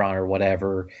restaurant or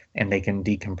whatever, and they can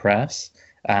decompress.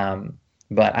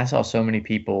 But I saw so many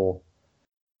people,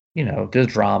 the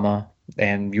drama,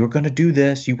 and you're going to do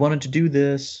this, you wanted to do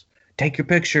this, take your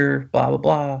picture, blah, blah,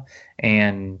 blah,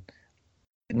 and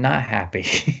not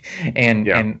happy.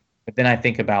 But then I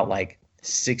think about like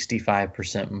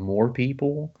 65% more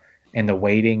people and the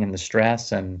waiting and the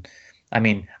stress, and I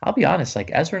mean, I'll be honest,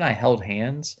 like Ezra and I held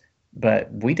hands,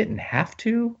 but we didn't have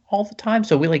to all the time.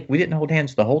 So we didn't hold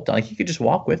hands the whole time. Like he could just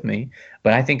walk with me.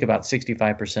 But I think about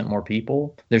 65% more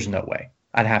people, there's no way.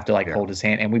 I'd have to hold his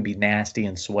hand and we'd be nasty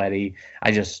and sweaty.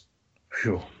 I just,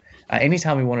 whew.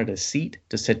 Anytime we wanted a seat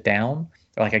to sit down,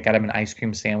 or I got him an ice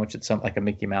cream sandwich at like a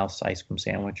Mickey Mouse ice cream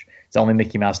sandwich. It's the only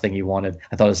Mickey Mouse thing he wanted.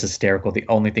 I thought it was hysterical. The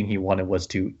only thing he wanted was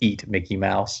to eat Mickey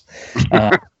Mouse.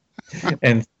 But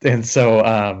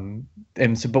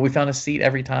we found a seat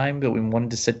every time that we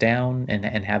wanted to sit down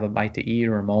and have a bite to eat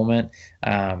or a moment.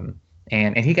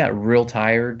 And he got real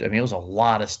tired. I mean, it was a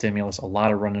lot of stimulus, a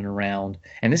lot of running around.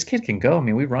 And this kid can go. I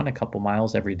mean, we run a couple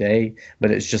miles every day, but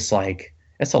it's just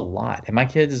it's a lot. And my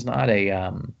kid is not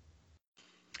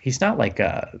he's not like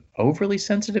a overly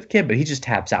sensitive kid, but he just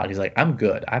taps out. He's like, I'm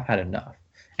good. I've had enough.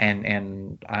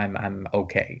 And I'm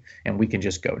okay. And we can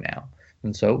just go now.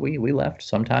 And so we left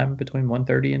sometime between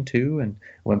 1:30 and 2 and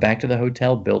went back to the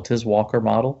hotel, built his walker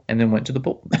model, and then went to the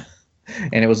pool.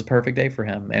 And it was a perfect day for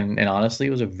him. And honestly,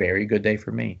 it was a very good day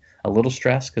for me. A little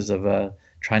stressed because of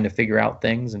trying to figure out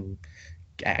things, and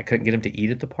I couldn't get him to eat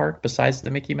at the park besides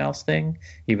the Mickey Mouse thing.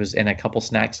 He was in a couple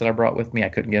snacks that I brought with me. I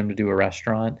couldn't get him to do a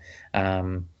restaurant.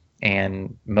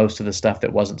 And most of the stuff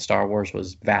that wasn't Star Wars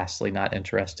was vastly not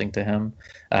interesting to him.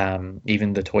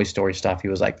 Even the Toy Story stuff, he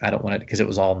was like, I don't want it, because it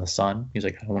was all in the sun. He was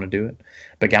like, I don't want to do it.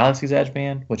 But Galaxy's Edge,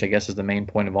 man, which I guess is the main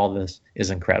point of all this, is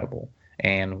incredible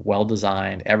and well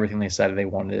designed. Everything they said they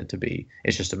wanted it to be.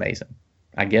 It's just amazing.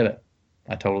 I get it.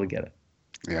 I totally get it.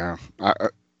 Yeah.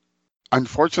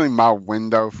 Unfortunately, my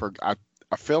window I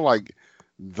feel like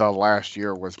the last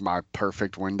year was my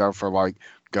perfect window for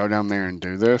go down there and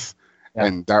do this. Yeah.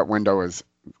 And that window is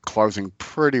closing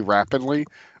pretty rapidly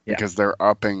because they're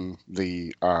upping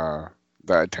the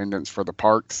attendance for the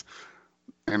parks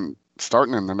and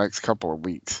starting in the next couple of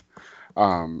weeks.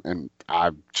 And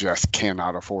I just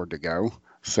cannot afford to go.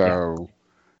 So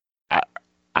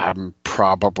I'm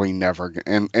probably never,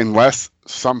 unless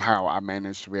somehow I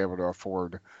manage to be able to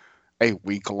afford a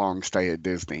week-long stay at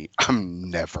Disney, I'm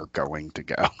never going to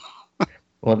go.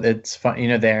 Well, it's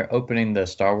fun. They're opening the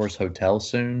Star Wars hotel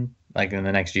soon, like in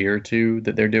the next year or two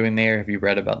that they're doing there. Have you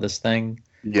read about this thing?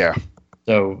 Yeah.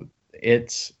 So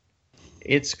it's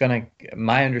going to,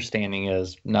 my understanding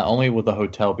is not only will the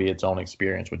hotel be its own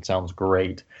experience, which sounds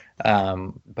great,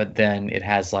 but then it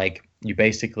has you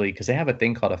basically, because they have a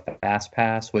thing called a fast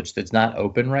pass, which it's not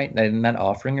open right. They're not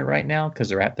offering it right now because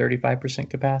they're at 35%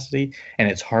 capacity, and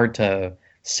it's hard to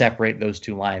separate those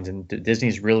two lines. And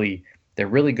Disney's they're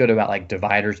really good about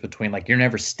dividers between you're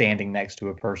never standing next to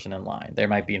a person in line. They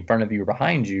might be in front of you or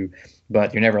behind you,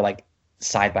 but you're never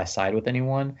side by side with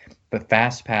anyone. But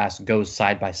Fast Pass goes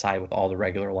side by side with all the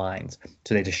regular lines,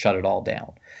 so they just shut it all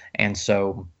down. And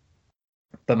so,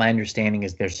 but my understanding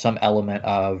is there's some element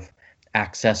of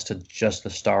access to just the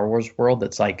Star Wars world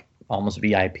that's almost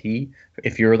VIP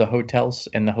if you're the hotels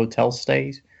in the hotel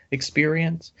stays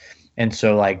experience. And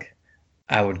so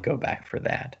I would go back for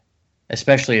that,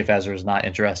 especially if Ezra's not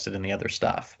interested in the other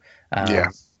stuff.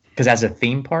 Because as a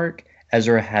theme park,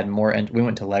 Ezra had more. And we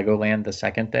went to Legoland the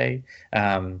second day,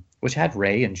 which had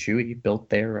Rey and Chewie built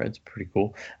there. It's pretty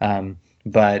cool.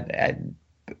 But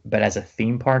as a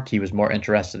theme park, he was more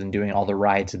interested in doing all the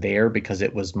rides there because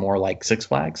it was more like Six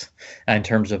Flags in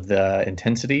terms of the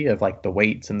intensity of the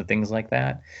weights and the things like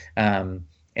that. And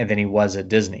then he was at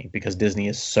Disney because Disney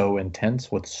is so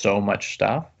intense with so much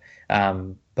stuff.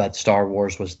 But Star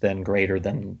Wars was then greater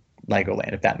than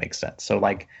Legoland, if that makes sense. So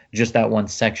just that one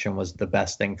section was the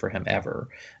best thing for him ever.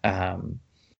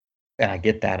 And I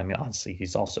get that. I mean, honestly,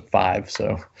 he's also 5,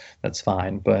 so that's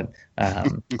fine. But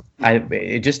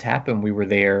it just happened. We were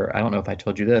there. I don't know if I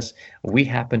told you this. We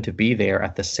happened to be there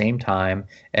at the same time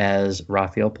as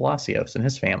Rafael Palacios and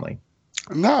his family.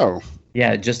 No.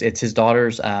 Yeah, it's his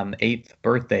daughter's 8th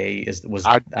birthday.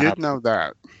 I did know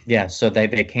that. Yeah, so they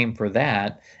came for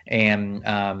that, and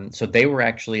so they were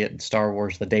actually at Star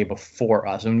Wars the day before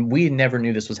us, and we never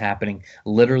knew this was happening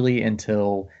literally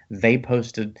until they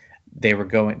posted. They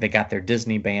got their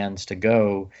Disney bands to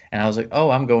go, and I was like, oh,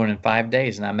 I'm going in 5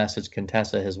 days. And I messaged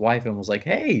Contessa, his wife, and was like,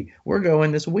 hey, we're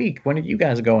going this week. When are you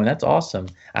guys going? That's awesome.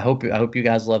 I hope you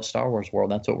guys love Star Wars World.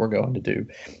 That's what we're going to do.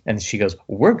 And she goes,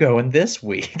 we're going this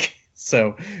week.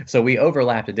 So we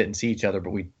overlapped and didn't see each other,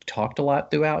 but we talked a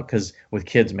lot throughout because with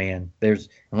kids, man,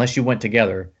 unless you went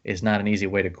together, it's not an easy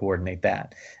way to coordinate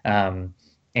that.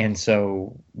 And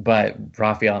so, but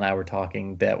Raphael and I were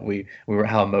talking that we were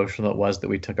how emotional it was that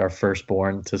we took our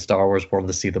firstborn to Star Wars World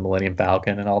to see the Millennium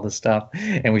Falcon and all this stuff.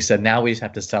 And we said, now we just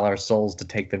have to sell our souls to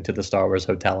take them to the Star Wars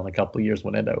Hotel in a couple of years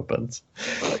when it opens.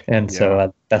 And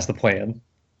so that's the plan.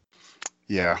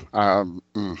 Yeah.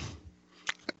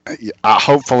 I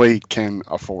hopefully can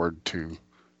afford to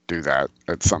do that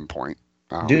at some point.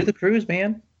 Do the cruise,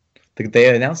 man.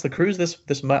 They announced the cruise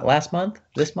this last month.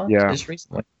 This month, Yeah. just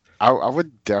recently. I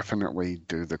would definitely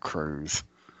do the cruise.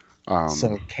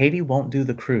 So Katie won't do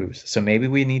the cruise. So maybe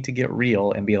we need to get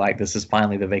real and be like, this is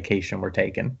finally the vacation we're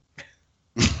taking.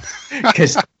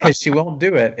 Because she won't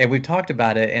do it, and we've talked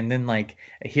about it. And then like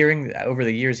hearing over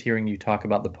the years, hearing you talk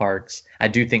about the parks, I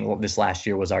do think this last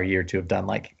year was our year to have done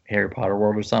like Harry Potter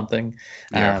World or something.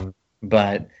 Yeah.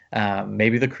 But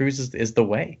maybe the cruise is the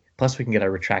way. Plus, we can get our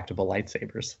retractable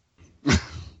lightsabers.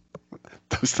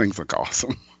 Those things look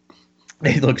awesome.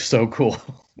 They look so cool.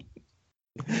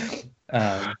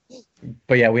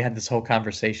 But yeah, we had this whole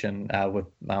conversation with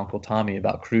my Uncle Tommy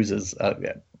about cruises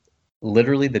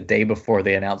literally the day before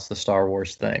they announced the Star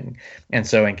Wars thing. And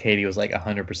Katie was like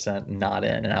 100% not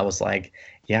in. And I was like,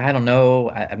 yeah, I don't know.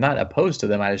 I'm not opposed to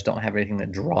them. I just don't have anything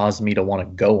that draws me to want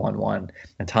to go on one.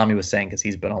 And Tommy was saying, because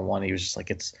he's been on one, he was just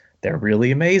like, they're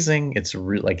really amazing. It's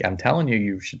like, I'm telling you,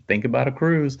 you should think about a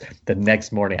cruise. The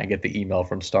next morning I get the email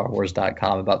from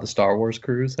StarWars.com about the Star Wars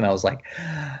cruise. And I was like,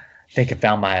 I think I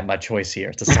found my choice here.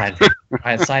 It's a sign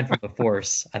from the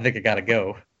Force. I think I got to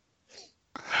go.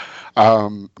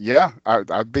 Yeah,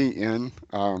 I'd be in.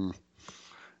 I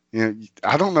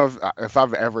don't know if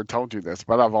I've ever told you this,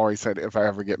 but I've always said if I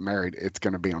ever get married, it's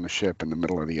going to be on a ship in the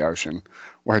middle of the ocean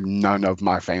where none of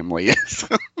my family is.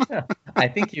 I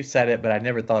think you said it, but I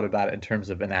never thought about it in terms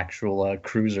of an actual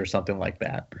cruise or something like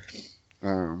that.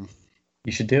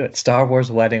 You should do it. Star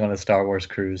Wars wedding on a Star Wars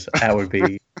cruise. That would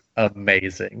be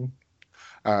amazing.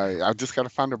 I've just got to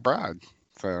find a bride.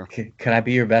 So can I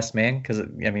be your best man? Because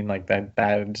I mean, like that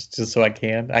just so I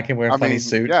can wear a funny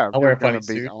suit. Yeah, I'll wear a funny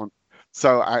suit.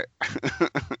 So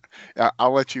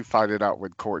I'll let you fight it out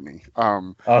with Courtney.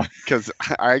 Because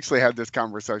I actually had this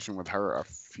conversation with her a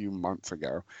few months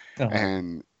ago,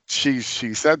 and she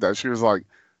said that she was like,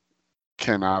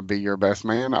 "Can I be your best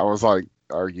man?" I was like,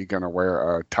 "Are you gonna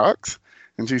wear a tux?"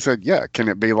 And she said, "Yeah." Can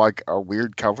it be like a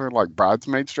weird color like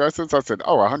bridesmaids dresses? I said,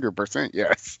 "Oh, 100%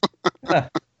 yes."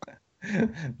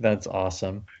 That's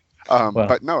awesome.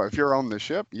 But no, if you're on the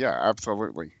ship, yeah,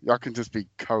 absolutely. Y'all can just be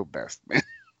co-best man.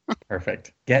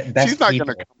 Perfect. Get best. She's not people.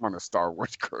 going to come on a Star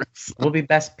Wars cruise. We'll be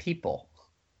best people.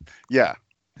 Yeah,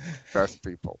 best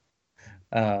people.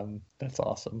 That's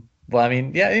awesome. Well, I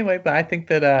mean, yeah. Anyway, but I think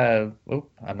that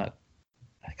I'm not.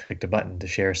 I clicked a button to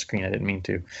share a screen. I didn't mean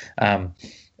to.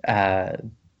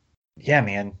 Yeah,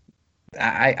 man.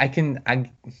 I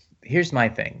can. Here's my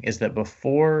thing: is that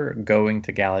before going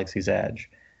to Galaxy's Edge,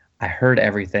 I heard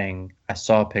everything. I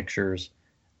saw pictures.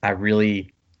 I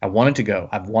wanted to go.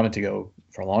 I've wanted to go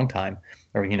for a long time,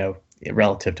 or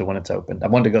relative to when it's opened. I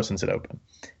wanted to go since it opened.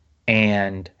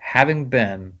 And having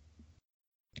been,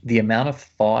 the amount of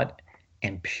thought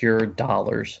and pure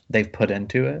dollars they've put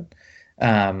into it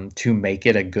to make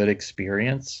it a good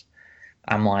experience,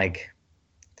 I'm like,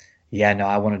 yeah, no,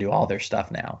 I want to do all their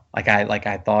stuff now.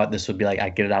 I thought this would be like I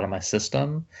get it out of my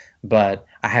system, but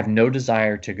I have no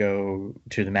desire to go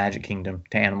to the Magic Kingdom,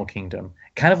 to Animal Kingdom.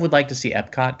 Kind of would like to see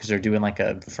Epcot because they're doing like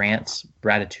a France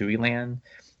Ratatouille land,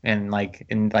 and the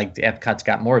Epcot's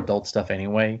got more adult stuff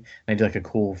anyway. They do like a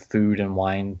cool food and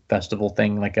wine festival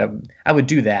thing. I would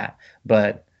do that,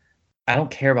 but I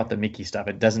don't care about the Mickey stuff.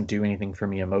 It doesn't do anything for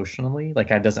me emotionally.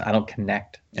 I don't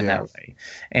connect in that way,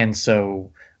 and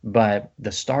so. But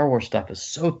the Star Wars stuff is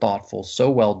so thoughtful,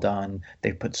 so well done.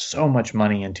 They put so much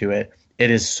money into it. It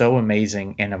is so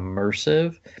amazing and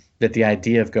immersive that the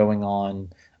idea of going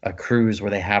on a cruise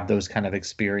where they have those kind of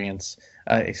experiences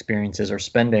or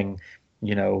spending,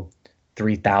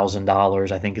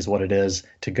 $3,000, I think is what it is,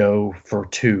 to go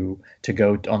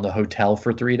on the hotel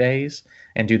for 3 days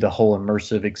and do the whole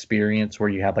immersive experience where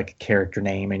you have like a character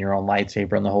name and your own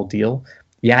lightsaber and the whole deal.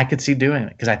 Yeah, I could see doing it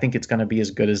because I think it's going to be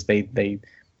as good as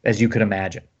as you could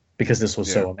imagine, because this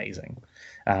was so amazing.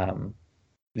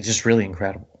 It's just really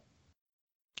incredible.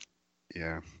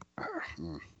 Yeah.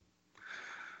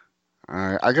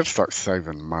 I got to start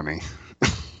saving money.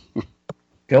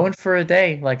 Going for a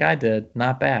day like I did,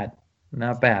 not bad.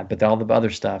 But all the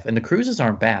other stuff. And the cruises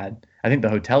aren't bad. I think the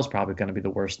hotel's probably going to be the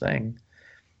worst thing,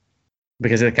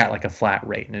 because it got like a flat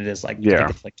rate, and it is like, I think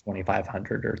it's like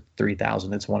 $2,500 or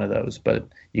 $3,000. It's one of those, but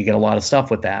you get a lot of stuff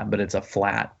with that, but it's a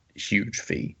flat, huge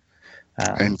fee.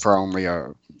 And for only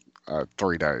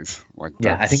 3 days.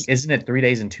 I think, isn't it 3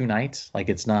 days and 2 nights?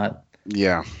 It's not.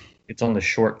 Yeah. It's on the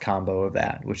short combo of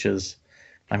that, which is,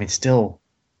 I mean, still,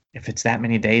 if it's that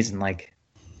many days and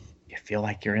you feel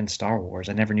like you're in Star Wars.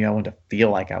 I never knew I wanted to feel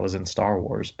like I was in Star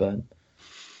Wars, but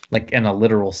in a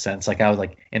literal sense, I was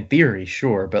in theory,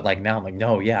 sure, but now I'm like,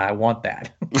 no, yeah, I want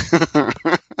that.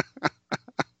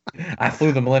 I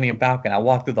flew the Millennium Falcon. I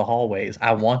walked through the hallways.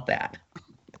 I want that.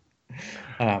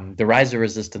 The Rise of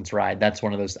Resistance ride, that's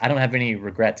one of those. I don't have any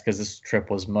regrets because this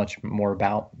trip was much more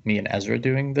about me and Ezra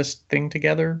doing this thing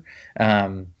together.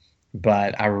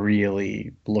 But I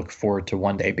really look forward to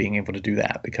one day being able to do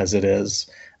that because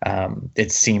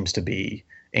it seems to be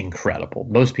incredible.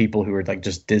 Most people who are like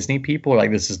just Disney people are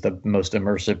like, this is the most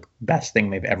immersive, best thing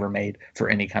they've ever made for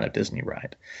any kind of Disney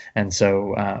ride. And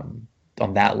so,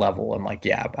 on that level, I'm like,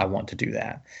 yeah, I want to do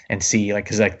that and see, like,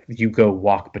 because like you go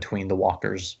walk between the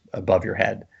walkers above your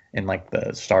head in like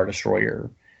the Star Destroyer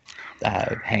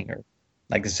hangar.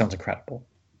 Like, this sounds incredible.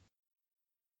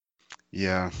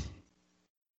 Yeah.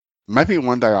 Maybe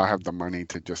one day I'll have the money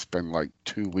to just spend like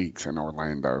 2 weeks in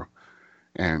Orlando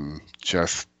and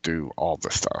just do all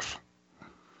the stuff.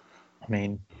 I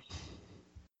mean,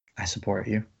 I support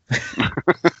you.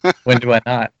 When do I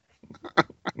not?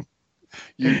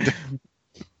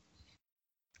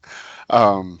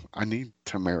 I need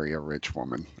to marry a rich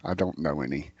woman. I don't know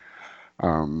any.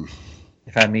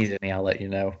 If I meet any, I'll let you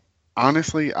know.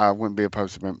 Honestly, I wouldn't be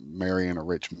opposed to marrying a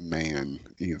rich man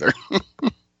either.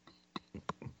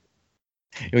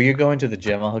 You're going to the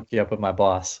gym. I'll hook you up with my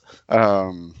boss.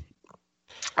 I'm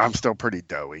still pretty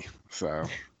doughy, so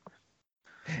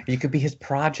you could be his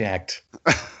project.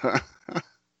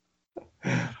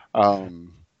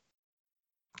 I'm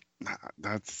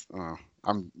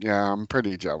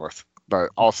pretty jealous, but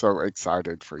also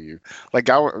excited for you. Like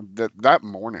that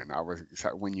morning, I was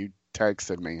excited when you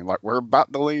texted me, like, we're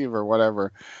about to leave or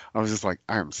whatever. I was just like,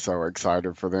 I am so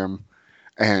excited for them,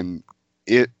 and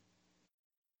it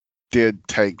did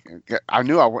take. I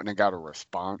knew I wouldn't have got a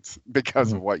response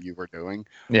because of what you were doing.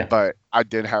 Yeah, but I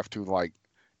did have to like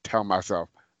tell myself,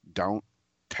 don't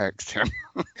text him.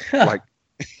 Like,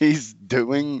 he's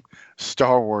doing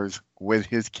Star Wars with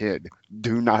his kid.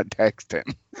 Do not text him.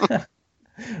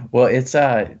 Well, it's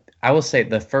I will say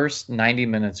the first 90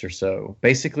 minutes or so,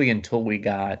 basically until we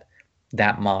got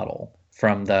that model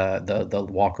from the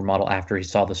Walker model after he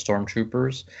saw the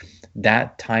Stormtroopers,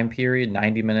 that time period,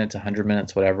 90 minutes, 100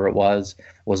 minutes, whatever it was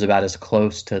about as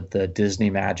close to the Disney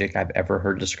magic I've ever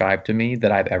heard described to me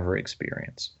that I've ever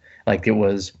experienced. Like, it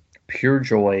was pure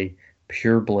joy,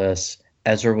 pure bliss.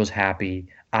 Ezra was happy.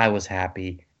 I was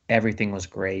happy. Everything was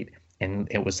great. And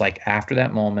it was like, after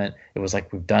that moment, it was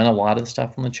like, we've done a lot of the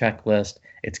stuff on the checklist.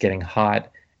 It's getting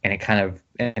hot. And it kind of,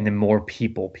 and then more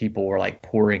people were like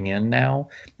pouring in now.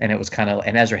 And it was kind of,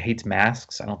 and Ezra hates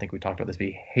masks. I don't think we talked about this, but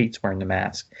he hates wearing the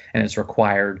mask. And it's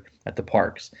required at the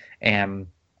parks. And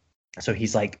so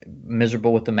he's like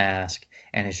miserable with the mask.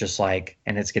 And it's just like,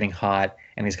 and it's getting hot.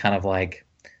 And he's kind of like,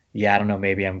 yeah, I don't know,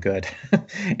 maybe I'm good.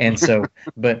 And so,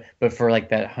 but for like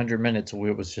that 100 minutes, it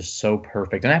was just so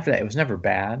perfect. And after that, it was never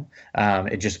bad.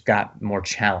 It just got more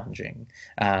challenging.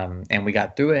 And we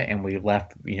got through it, and we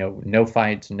left, no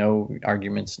fights, no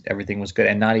arguments. Everything was good.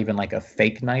 And not even like a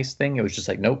fake nice thing. It was just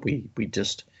like, nope, we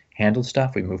just handled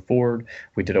stuff. We moved forward.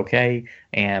 We did okay.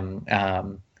 And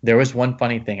there was one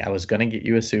funny thing. I was going to get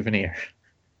you a souvenir.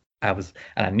 And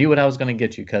I knew what I was going to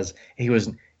get you, because he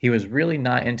was really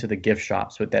not into the gift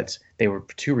shops, but they were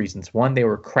for two reasons. One, they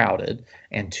were crowded,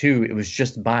 and two, it was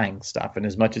just buying stuff. And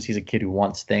as much as he's a kid who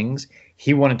wants things,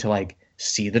 he wanted to like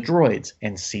see the droids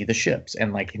and see the ships,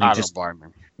 and like, and I don't blame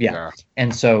him. Yeah.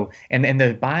 And so, and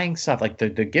the buying stuff, like the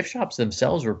gift shops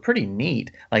themselves were pretty neat.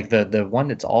 Like the one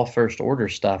that's all first order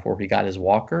stuff where he got his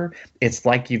walker, it's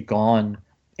like you've gone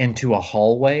into a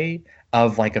hallway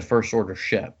of like a first order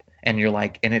ship. And you're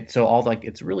like, and it's so all like,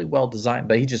 it's really well designed,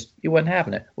 but he wasn't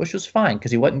having it, which was fine, because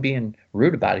he wasn't being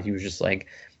rude about it. He was just like,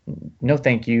 no,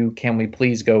 thank you. Can we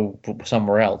please go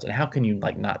somewhere else? And how can you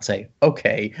like not say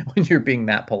okay when you're being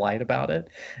that polite about it?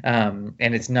 And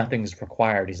nothing's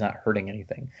required. He's not hurting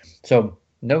anything. So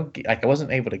no, like I wasn't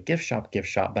able to gift shop,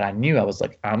 but I knew I was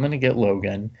like, I'm gonna get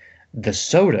Logan the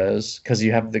sodas, because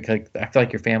you have I feel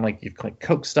like your family, you've like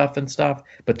Coke stuff and stuff,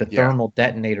 but the thermal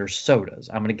detonator sodas,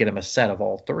 I'm gonna get him a set of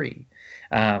all three.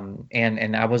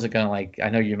 And I wasn't gonna, like, I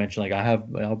know you mentioned like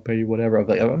I'll pay you whatever.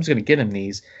 I'm just gonna get him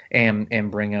these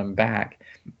and bring them back.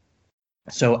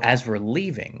 So as we're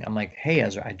leaving, I'm like, hey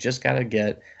Ezra, I just gotta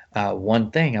get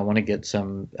one thing. I want to get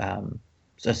some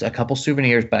just a couple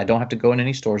souvenirs, but I don't have to go in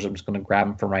any stores. I'm just going to grab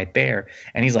them from right there.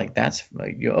 And he's like, that's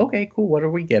okay, cool. What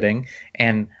are we getting?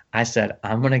 And I said,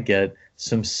 I'm going to get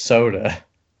some soda.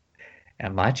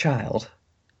 And my child,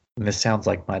 and this sounds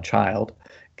like my child,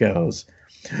 goes,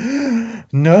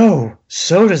 no,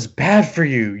 soda's bad for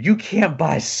you. You can't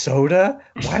buy soda.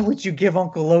 Why would you give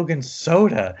Uncle Logan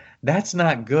soda? That's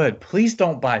not good. Please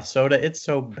don't buy soda. It's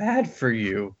so bad for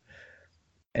you.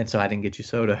 And so I didn't get you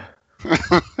soda.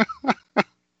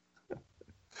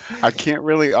 I can't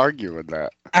really argue with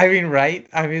that. I mean, right?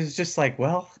 I mean, it's just like,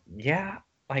 well, yeah,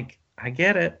 like I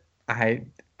get it.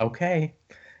 Okay.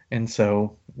 And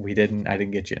so I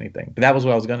didn't get you anything. But that was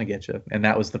what I was going to get you. And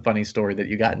that was the funny story that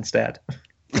you got instead.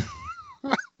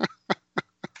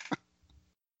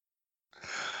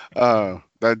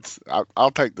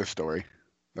 I'll take the story.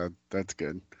 That's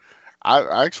good.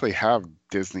 I actually have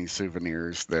Disney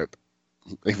souvenirs that,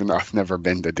 even though I've never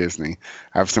been to Disney,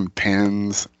 I have some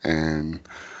pins, and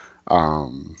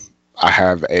I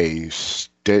have a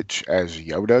Stitch as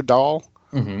Yoda doll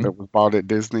that was bought at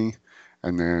Disney,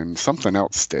 and then something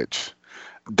else Stitch.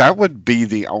 That would be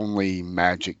the only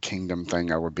Magic Kingdom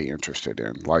thing I would be interested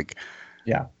in. Like,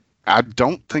 yeah. I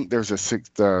don't think there's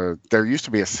there used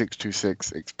to be a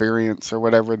 626 experience or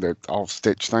whatever, that all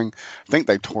Stitch thing. I think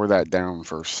they tore that down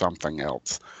for something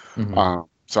else.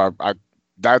 So I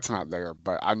that's not there,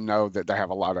 but I know that they have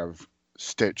a lot of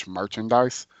Stitch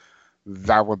merchandise.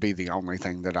 That would be the only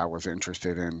thing that I was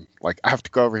interested in. Like, I have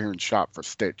to go over here and shop for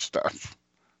Stitch stuff.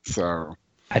 So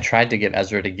I tried to get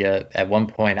Ezra to get, at one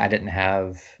point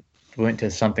we went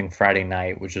to something Friday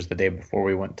night, which was the day before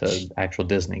we went to actual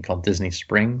Disney, called Disney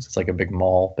Springs. It's like a big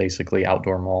mall, basically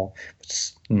outdoor mall.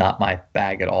 It's not my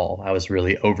bag at all. I was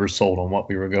really oversold on what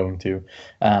we were going to.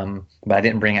 But I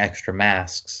didn't bring extra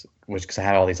masks, because I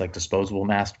had all these like disposable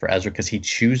masks for Ezra, because he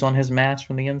chews on his mask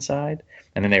from the inside,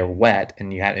 and then they were wet,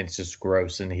 and it's just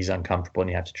gross, and he's uncomfortable, and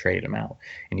you have to trade him out,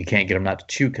 and you can't get him not to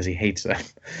chew because he hates them.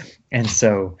 And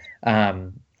so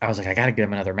I was like, I got to get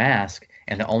him another mask.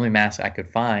 And the only mask I could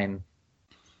find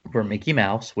were Mickey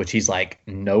Mouse, which he's like,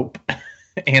 nope.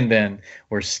 And then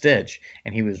we're Stitch.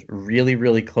 And he was really,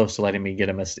 really close to letting me get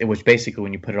him which basically,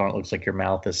 when you put it on, it looks like your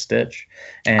mouth is Stitch.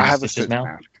 And I have Stitch's a Stitch mouth.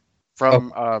 mask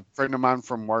from a friend of mine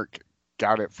from work.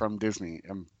 Got it from Disney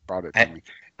and brought it to me.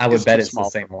 I would bet it's the small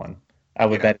same one. I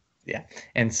would bet. Yeah.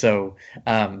 And so,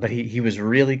 but he was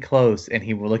really close, and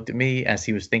he looked at me as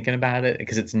he was thinking about it,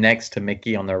 because it's next to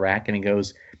Mickey on the rack, and he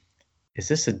goes, "Is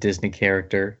this a Disney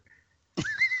character?"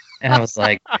 And I was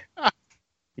like,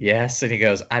 "Yes." And he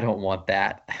goes, "I don't want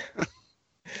that."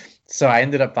 So I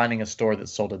ended up finding a store that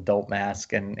sold adult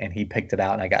mask, and he picked it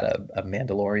out, and I got a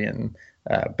Mandalorian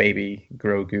baby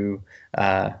Grogu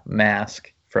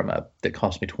mask that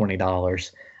cost me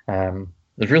 $20.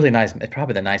 It was really nice. It's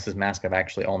probably the nicest mask I've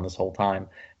actually owned this whole time.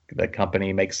 The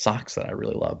company makes socks that I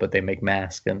really love, but they make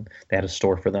masks, and they had a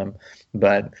store for them.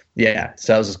 But yeah,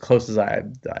 so I was as close as I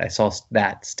saw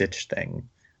that Stitch thing.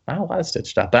 Not a lot of Stitch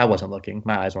stuff, but I wasn't looking.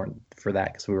 My eyes weren't for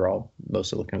that, because we were all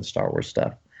mostly looking at Star Wars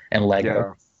stuff and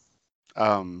Lego.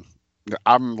 Yeah.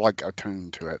 I'm like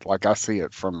attuned to it. Like, I see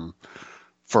it from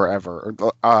forever.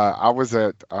 I was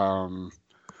at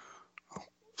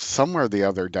somewhere the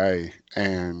other day,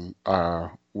 and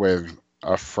with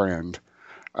a friend,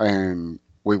 and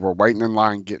we were waiting in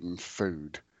line getting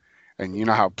food, and you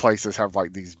know how places have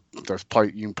like those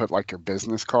you can put like your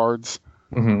business cards.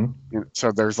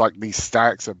 So there's like these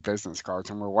stacks of business cards,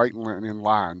 and we're waiting in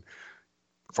line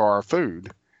for our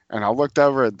food. And I looked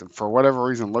over for whatever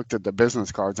reason, looked at the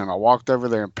business cards, and I walked over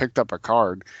there and picked up a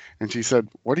card. And she said,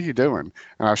 "What are you doing?"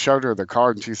 And I showed her the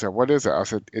card, and she said, "What is it?" I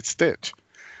said, "It's Stitch."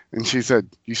 And she said,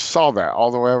 "You saw that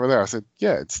all the way over there?" I said,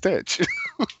 "Yeah, it's Stitch."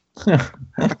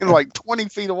 Like 20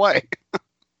 feet away.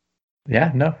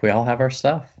 Yeah, no, we all have our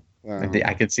stuff.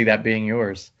 I could see that being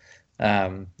yours.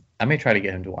 I may try to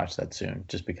get him to watch that soon,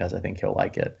 just because I think he'll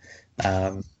like it.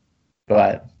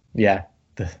 But yeah,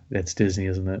 it's Disney,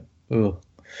 isn't it? Ooh.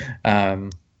 But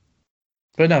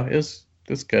no, it's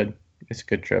good. It's a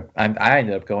good trip. I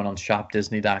ended up going on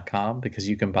shopdisney.com, because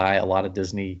you can buy a lot of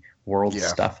Disney World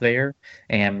stuff there.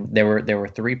 And there were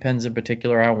 3 pins in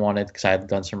particular I wanted, because I had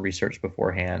done some research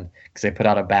beforehand, because they put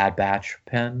out a Bad Batch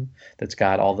pin that's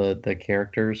got all the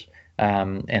characters.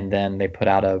 And then they put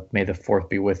out a May the 4th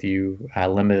Be With You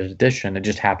limited edition. It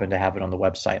just happened to have it on the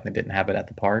website, and they didn't have it at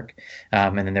the park.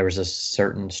 And then there was a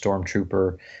certain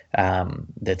Stormtrooper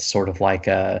that's sort of like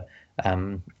a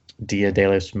Dia de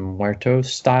los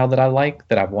Muertos style that I like,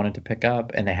 that I've wanted to pick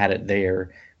up, and they had it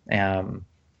there.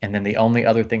 And then the only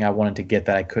other thing I wanted to get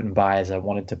that I couldn't buy is I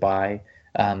wanted to buy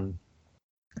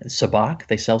Sabacc.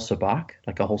 They sell Sabacc,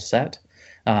 like a whole set.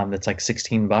 That's like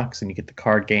 $16, and you get the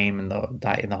card game and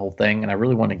the whole thing. And I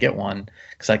really want to get one,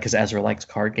 because Ezra likes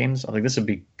card games. I think this would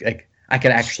be like, I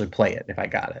could actually play it if I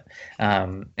got it.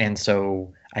 And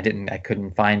so I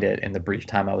couldn't find it in the brief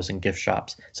time I was in gift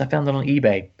shops. So I found it on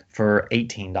eBay for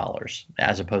 $18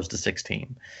 as opposed to $16.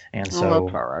 And so,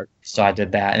 that's all right. So I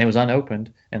did that, and it was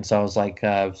unopened. And so I was like,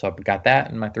 so I got that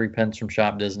and my 3 pins from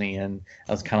Shop Disney. And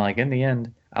I was kind of like, in the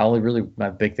end, my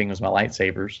big thing was my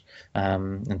lightsabers.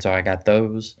 And so I got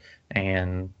those,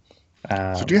 and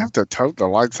So do you have to tote the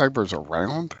lightsabers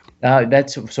around?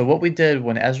 That's so what we did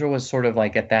when Ezra was sort of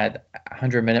like at that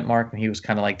 100-minute mark when he was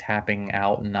kind of like tapping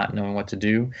out and not knowing what to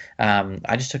do.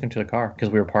 I just took him to the car because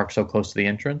we were parked so close to the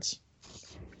entrance.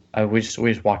 We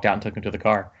just walked out and took him to the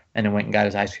car and then went and got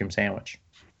his ice cream sandwich.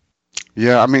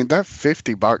 Yeah, I mean that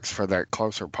 $50 for that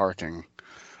closer parking,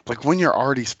 like when you're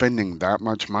already spending that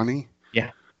much money.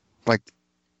 Yeah. Like,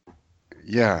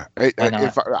 yeah,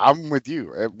 I'm with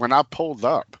you. When I pulled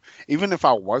up, even if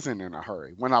I wasn't in a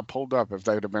hurry, when I pulled up, if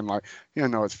they'd have been like,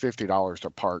 it's $50 to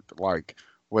park like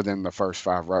within the first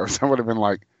 5 rows, I would have been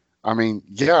like, I mean,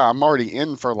 yeah, I'm already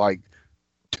in for like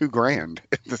 $2,000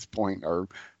 at this point, or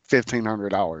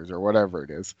 $1,500 or whatever it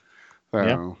is.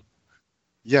 So,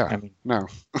 yeah, I mean, no,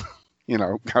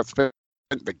 I spent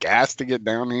the gas to get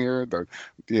down here.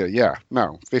 No,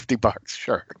 $50,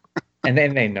 sure. And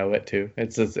then they know it too.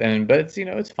 It's just, but it's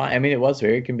it's fine. I mean, it was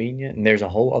very convenient, and there's a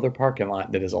whole other parking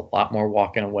lot that is a lot more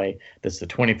walking away. That's the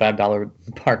 $25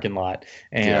 parking lot,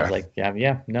 and I was like,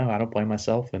 no, I don't blame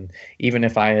myself. And even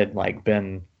if I had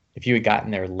if you had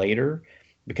gotten there later,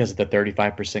 because of the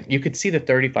 35%, you could see the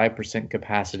 35%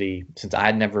 capacity. Since I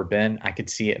had never been, I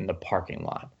could see it in the parking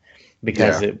lot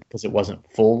because it wasn't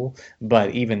full.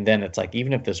 But even then, it's like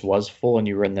even if this was full and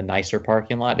you were in the nicer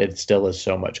parking lot, it still is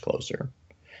so much closer.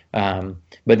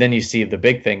 But then you see the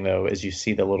big thing though is you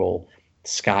see the little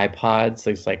sky pods.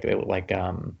 It's like I don't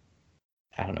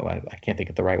know, I can't think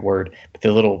of the right word, but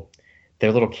they're little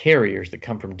carriers that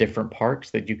come from different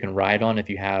parks that you can ride on if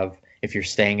you're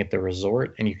staying at the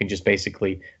resort, and you can just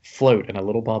basically float in a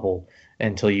little bubble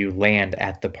until you land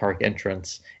at the park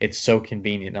entrance. It's so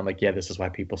convenient. I'm like, yeah, this is why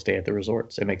people stay at the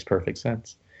resorts. It makes perfect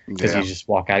sense. Because you just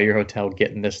walk out of your hotel,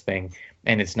 get in this thing,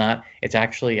 and it's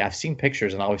actually, I've seen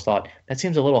pictures and I always thought that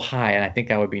seems a little high and I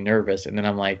think I would be nervous. And then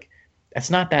I'm like,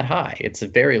 that's not that high. It's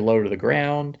very low to the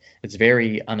ground. It's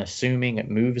very unassuming. It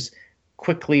moves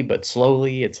quickly but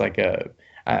slowly. It's like they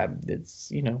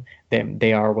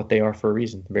are what they are for a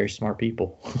reason. Very smart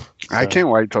people. So, I can't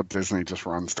wait till Disney just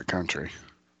runs the country.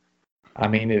 I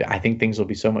mean, I think things will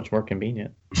be so much more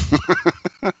convenient.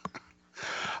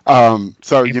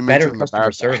 So you mentioned the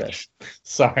Bad service.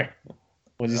 Sorry.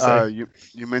 What did you say?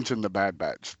 You mentioned the Bad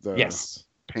Batch. Yes.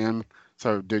 Pen.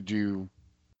 So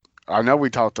I know we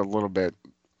talked a little bit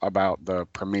about the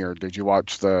premiere. Did you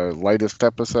watch the latest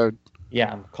episode?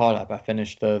 Yeah, I'm caught up. I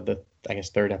finished the I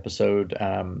guess third episode,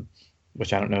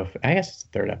 which I don't know I guess it's the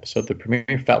third episode. The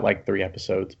premiere felt like 3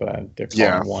 episodes, but they're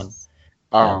calling one.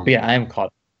 But yeah, I am caught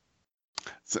up.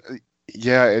 So,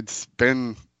 yeah, it's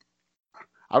been,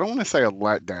 I don't want to say a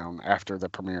letdown after the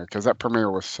premiere, because that premiere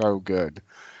was so good.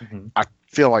 Mm-hmm. I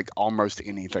feel like almost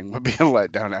anything would be a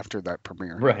letdown after that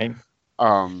premiere. Right.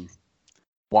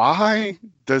 Why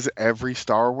does every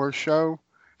Star Wars show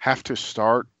have to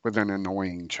start with an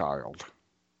annoying child?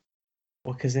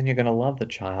 Well, because then you're going to love the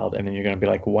child, and then you're going to be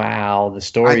like, wow, the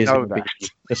story is going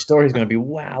to be,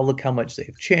 wow, look how much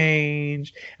they've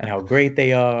changed and how great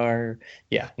they are.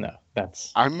 Yeah, no,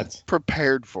 I'm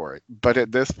prepared for it. But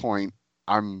at this point,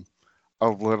 I'm a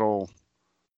little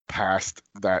past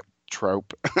that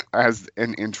trope as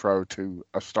an intro to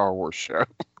a Star Wars show.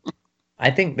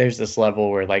 I think there's this level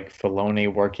where, like,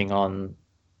 Filoni working on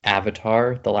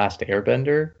Avatar, The Last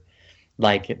Airbender,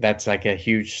 like, that's like a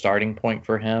huge starting point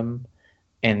for him.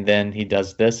 And then he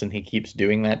does this and he keeps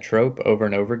doing that trope over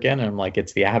and over again. And I'm like,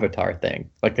 it's the Avatar thing.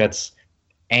 Like, that's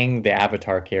Aang, the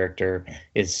Avatar character,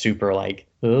 is super like,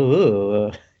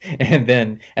 ooh. And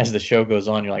then as the show goes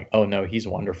on, you're like, oh no, he's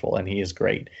wonderful and he is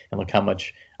great. And look how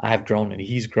much I've grown and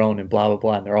he's grown and blah, blah,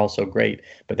 blah. And they're all so great.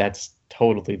 But that's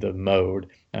totally the mode.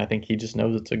 And I think he just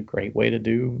knows it's a great way to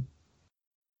do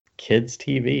kids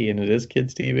TV. And it is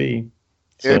kids TV.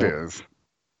 So, it is.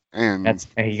 And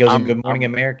he goes in Good Morning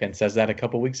America and says that a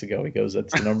couple weeks ago. He goes,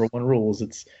 that's the number one rules.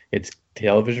 It's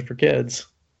television for kids.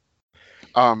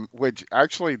 Which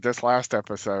actually this last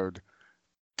episode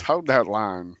toed that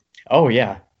line. Oh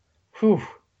yeah. Whew.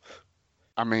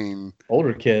 I mean,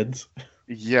 older kids.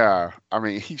 Yeah. I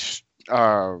mean, he's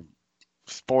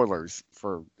spoilers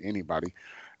for anybody.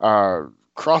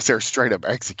 Crosshair straight up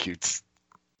executes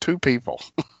 2 people.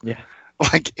 Yeah.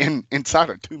 Like inside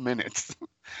of 2 minutes.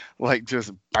 Like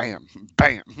just bam,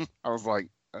 bam. I was like,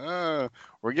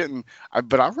 we're getting.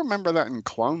 But I remember that in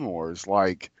Clone Wars,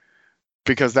 like,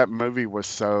 because that movie was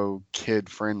so kid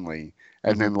friendly,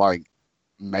 and then like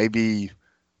maybe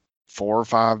 4 or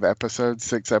 5 episodes,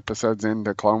 6 episodes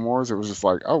into Clone Wars, it was just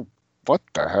like, oh, what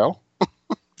the hell?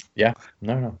 Yeah,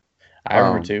 no. I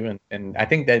remember too, and I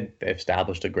think that they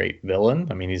established a great villain.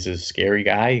 I mean, he's a scary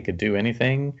guy. He could do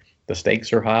anything. the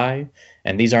stakes are high,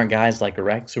 and these aren't guys like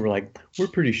Rex who were like, we're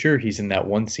pretty sure he's in that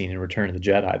one scene in Return of the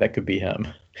Jedi. That could be him,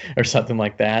 or something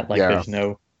like that. Like, there's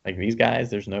no, like, these guys.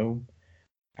 There's no,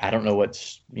 I don't know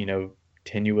what's,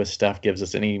 tenuous stuff gives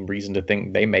us any reason to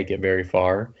think they make it very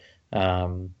far.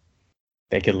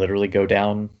 They could literally go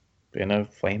down in a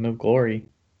flame of glory,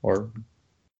 or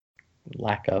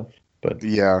lack of. But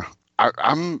yeah,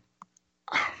 I'm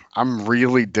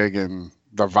really digging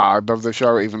the vibe of the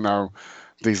show, even though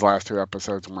these last 2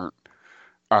 episodes weren't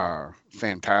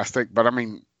fantastic. But I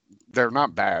mean, they're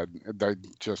not bad. They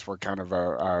just were kind of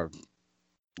a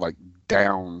like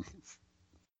down.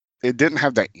 It didn't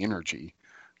have that energy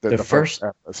that the first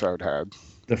episode had.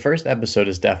 The first episode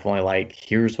is definitely like,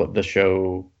 here's what the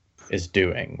show is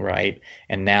doing, right?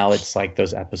 And now it's like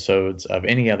those episodes of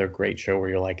any other great show where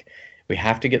you're like, we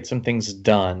have to get some things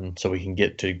done so we can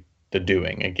get to the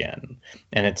doing again.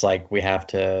 And it's like, we have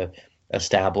to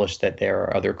establish that there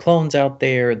are other clones out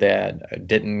there that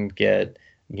didn't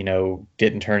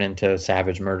turn into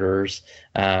savage murderers,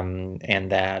 and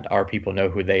that our people know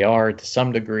who they are to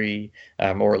some degree,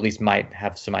 or at least might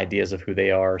have some ideas of who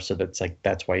they are. So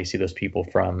that's why you see those people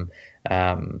from,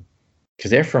 because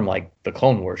they're from like the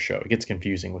Clone Wars show. It gets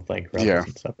confusing with like Rebels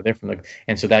and stuff, but they're from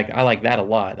and so that I like that a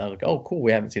lot. I was like, oh, cool,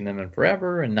 we haven't seen them in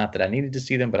forever, and not that I needed to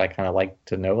see them, but I kind of like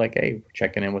to know, like, hey, we're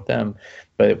checking in with them.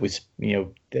 But it was,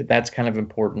 that's kind of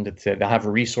important. They'll have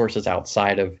resources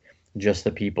outside of just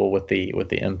the people with the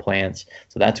implants,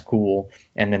 so that's cool.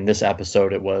 And then this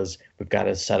episode, it was, we've got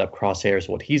to set up Crosshairs,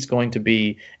 what he's going to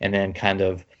be, and then kind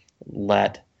of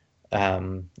let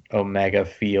Omega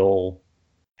feel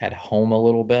at home a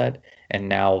little bit. And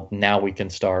now we can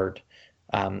start,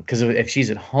 because if she's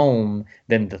at home,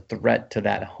 then the threat to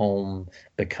that home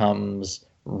becomes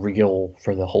real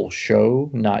for the whole show,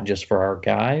 not just for our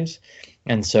guys.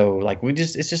 And so like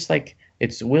it's just like,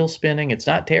 it's wheel spinning. It's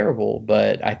not terrible,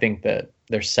 but I think that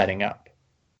they're setting up.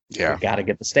 Yeah, we got to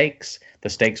get the stakes. The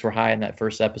stakes were high in that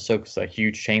first episode because a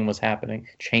huge change was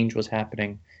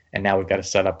happening, and now we've got to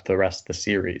set up the rest of the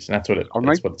series, and that's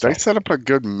what they set up a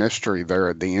good mystery there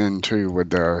at the end too, with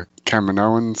the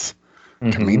Kaminoans,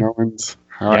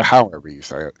 however you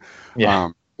say it.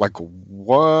 Yeah. Like,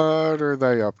 what are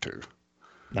they up to?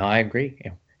 No, I agree.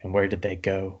 And where did they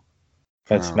go?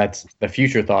 That's the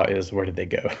future thought is, where did they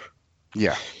go?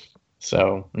 Yeah.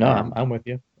 So no, I'm with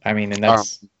you. I mean, and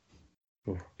that's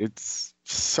it's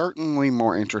certainly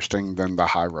more interesting than the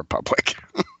High Republic.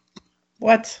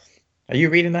 What? Are you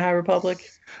reading the High Republic?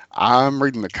 I'm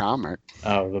reading the comic.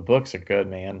 Oh, the books are good,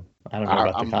 man. I don't know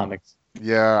about the comics.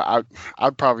 Yeah,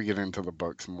 I'd probably get into the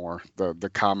books more.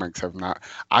 The comics have not.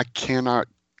 I cannot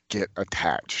get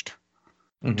attached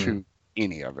to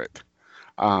any of it.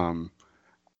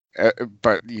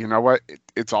 But you know what?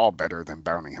 It's all better than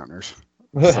Bounty Hunters.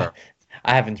 So.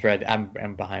 I haven't read.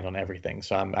 I'm behind on everything,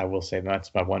 so I will say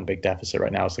that's my one big deficit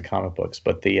right now is the comic books.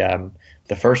 But the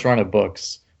first run of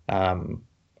books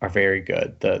are very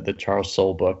good. The Charles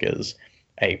Soule book is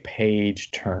a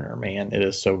page turner, man. It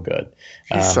is so good.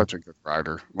 He's such a good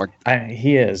writer.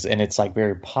 He is, and it's like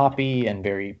very poppy and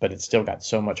but it's still got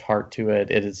so much heart to it.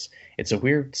 It's a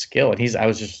weird skill, and I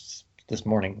was just this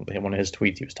morning, one of his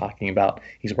tweets, he was talking about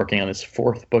he's working on his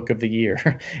 4th book of the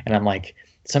year, and I'm like,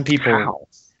 some people,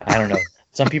 I don't know.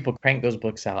 Some people crank those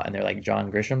books out and they're like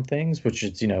John Grisham things, which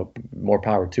is, more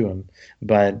power to him.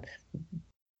 But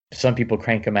some people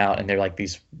crank them out and they're like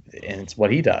these, and it's what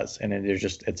he does. And then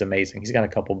it's amazing. He's got a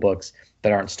couple books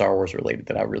that aren't Star Wars related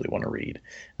that I really want to read.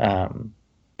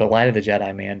 But Light of the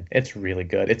Jedi, man, it's really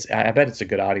good. I bet it's a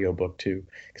good audiobook too,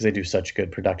 because they do such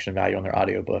good production value on their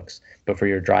audiobooks. But for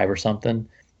your drive or something,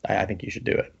 I think you should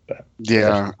do it. But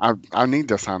yeah, I need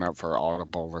to sign up for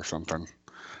Audible or something.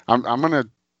 I'm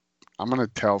gonna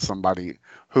tell somebody,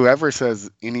 whoever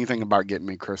says anything about getting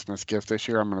me Christmas gift this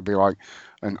year, I'm gonna be like,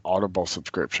 an Audible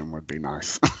subscription would be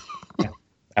nice. Yeah,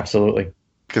 absolutely.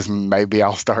 Because maybe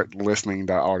I'll start listening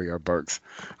to audiobooks.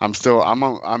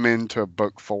 I'm into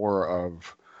book 4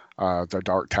 of the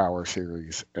Dark Tower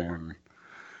series, and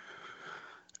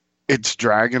it's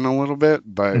dragging a little bit,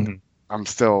 but I'm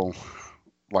still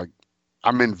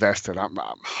I'm invested. I'm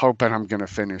hoping I'm gonna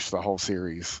finish the whole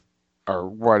series or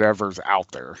whatever's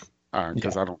out there,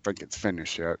 because I don't think it's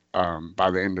finished yet by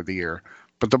the end of the year.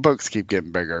 But the books keep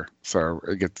getting bigger, so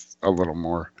it gets a little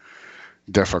more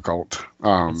difficult.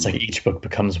 It's like each book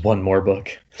becomes one more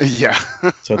book. Yeah.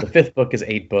 So the 5th book is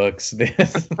 8 books. The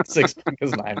 6th book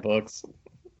is 9 books.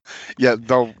 Yeah,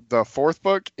 the 4th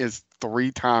book is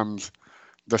 3 times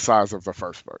the size of the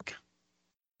first book.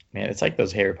 Man, it's like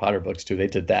those Harry Potter books too. They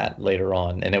did that later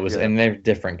on, and and they're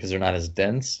different because they're not as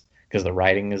dense, because the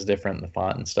writing is different, and the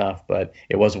font and stuff. But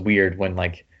it was weird when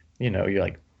you're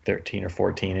like 13 or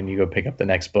 14 and you go pick up the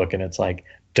next book and it's like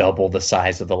double the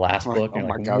size of the last book. Oh You're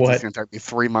my like, God, what? it's going to take me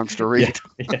 3 months to read.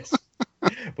 Yeah, yes.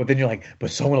 But then you're like,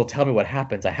 but someone will tell me what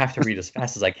happens. I have to read as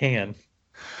fast as I can.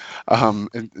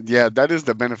 Yeah, that is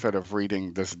the benefit of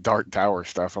reading this Dark Tower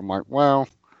stuff. I'm like, well,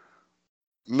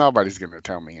 nobody's going to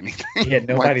tell me anything. Yeah,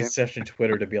 nobody's searching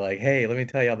Twitter to be like, hey, let me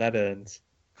tell you how that ends.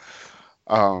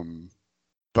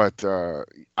 But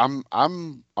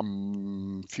I'm a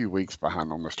few weeks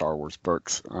behind on the Star Wars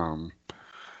books.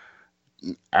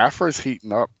 Afra's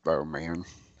heating up though, man.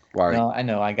 Like, no, I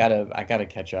know. I gotta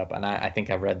catch up, and I think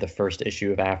I've read the first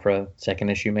issue of Afra, second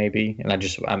issue maybe, and I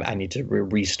need to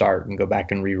restart and go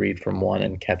back and reread from one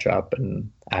and catch up.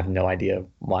 And I have no idea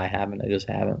why I haven't. I just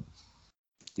haven't.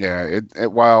 Yeah,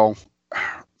 well,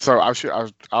 so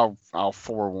I'll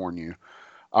forewarn you.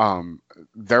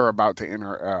 They're about to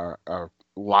enter a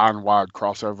line-wide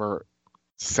crossover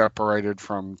separated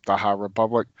from the High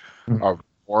Republic of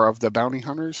War of the Bounty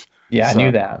Hunters. Yeah, I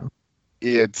knew that.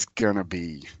 It's gonna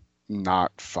be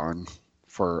not fun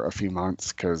for a few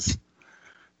months because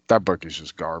that book is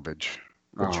just garbage.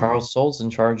 Well, Charles Soule's in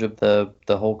charge of the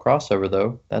whole crossover,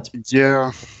 though. That's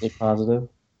positive.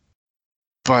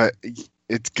 But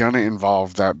it's gonna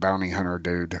involve that bounty hunter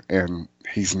dude, and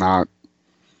he's just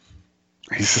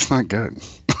not good.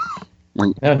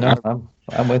 No,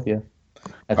 I'm with you.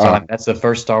 That's the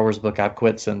first Star Wars book I've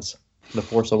quit since The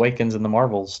Force Awakens and the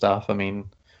Marvel stuff. I mean,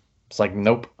 it's like,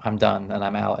 nope, I'm done and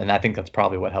I'm out. And I think that's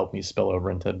probably what helped me spill over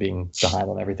into being behind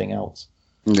on everything else.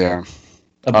 Yeah.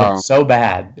 A book so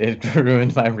bad, it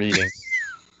ruined my reading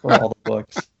for all the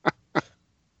books.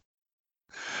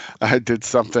 I did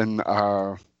something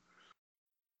Rise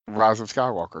of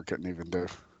Skywalker couldn't even do.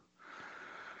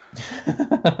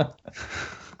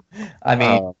 I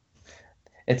mean,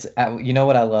 it's you know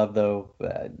what I love though,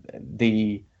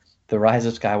 the Rise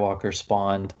of Skywalker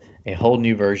spawned a whole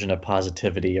new version of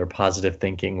positivity or positive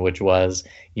thinking, which was,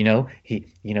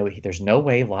 there's no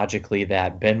way logically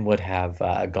that Ben would have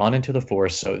gone into the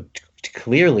Force. So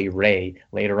clearly, Rey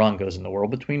later on goes in the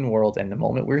world between worlds, and the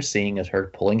moment we're seeing is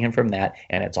her pulling him from that,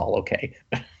 and it's all okay.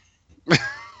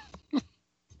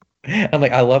 I'm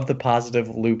like, I love the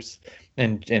positive loops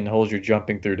and holes you're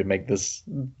jumping through to make this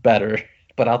better,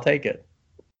 but I'll take it.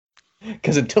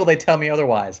 Because until they tell me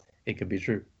otherwise, it could be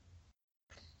true.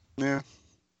 Yeah.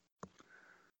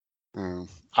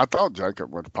 I thought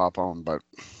Jacob would pop on, but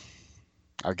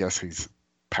I guess he's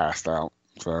passed out.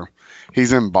 So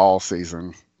he's in ball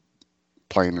season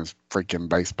playing his freaking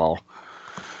baseball.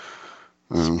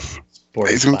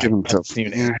 He's gonna get himself.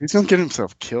 Yeah, he's gonna get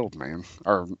himself killed, man,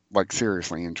 or like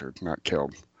seriously injured, not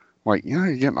killed. Like,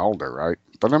 you're getting older, right?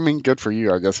 But I mean, good for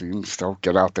you. I guess you can still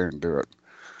get out there and do it.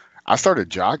 I started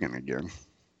jogging again.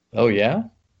 Oh yeah?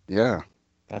 Yeah.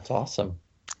 That's awesome.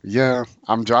 Yeah,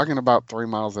 I'm jogging about 3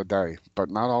 miles a day,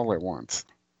 but not all at once.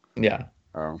 Yeah.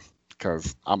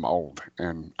 Because I'm old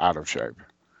and out of shape.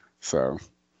 So.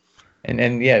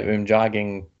 And yeah, when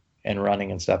jogging and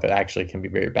running and stuff, it actually can be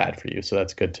very bad for you. So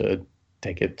that's good to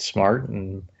take it smart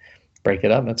and break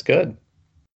it up. That's good.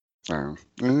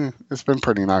 It's been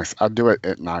pretty nice. I do it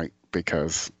at night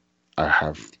because I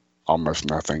have almost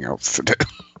nothing else to do.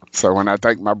 So when I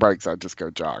take my breaks, I just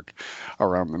go jog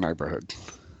around the neighborhood.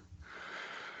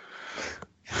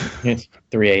 3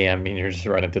 a.m. and you're just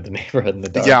running through the neighborhood in the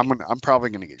dark. Yeah, I'm probably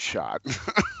gonna get shot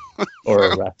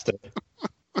or arrested.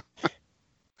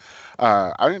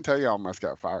 I didn't tell you I almost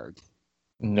got fired.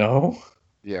 No.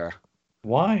 Yeah.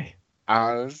 Why?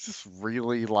 It was just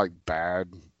really bad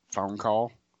phone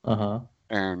call.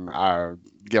 And I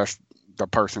guess the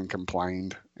person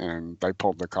complained, and they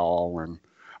pulled the call, and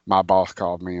my boss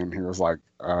called me, and he was like,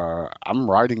 "I'm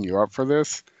writing you up for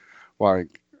this.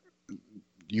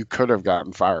 You could have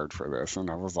gotten fired for this." And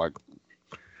I was like,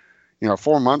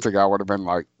 4 months ago, I would have been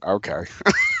like, okay,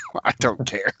 I don't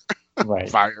care. Right.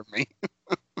 Fire me.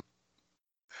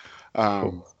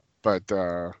 Cool. But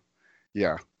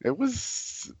yeah, it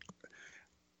was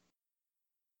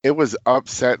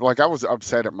upset. I was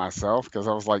upset at myself because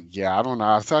I was like, yeah, I don't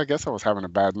know. I guess I was having a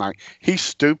bad night. He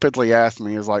stupidly asked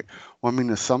me, he was like, well, I mean,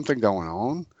 is something going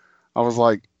on? I was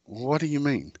like, what do you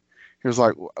mean? He was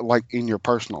like in your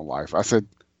personal life. I said,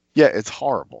 yeah, it's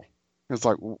horrible. He was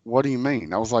like, what do you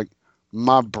mean? I was like,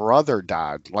 my brother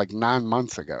died 9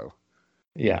 months ago.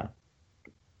 Yeah.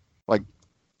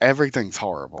 Everything's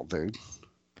horrible, dude.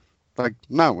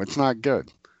 No, it's not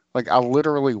good. I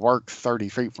literally worked 30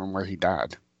 feet from where he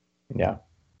died. Yeah.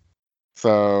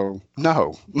 So,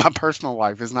 no, my personal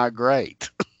life is not great.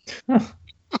 How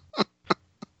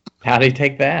did he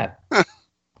take that?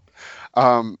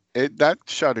 That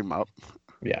shut him up.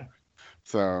 Yeah.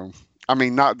 So, I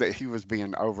mean, not that he was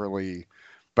being overly,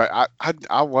 but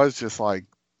I was just like,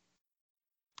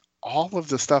 all of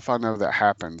the stuff I know that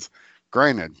happens.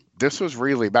 Granted, this was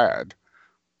really bad,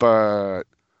 but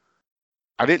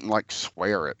I didn't like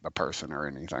swear at the person or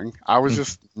anything. I was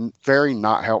just very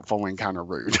not helpful and kind of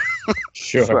rude.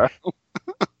 Sure.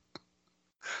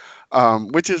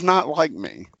 Which is not like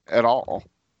me at all.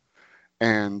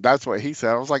 And that's what he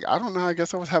said. I was like, I don't know. I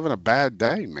guess I was having a bad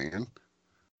day, man.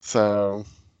 So,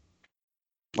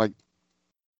 like,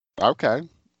 okay,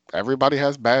 everybody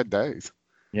has bad days.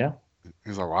 Yeah.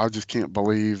 He's like, well, I just can't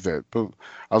believe that.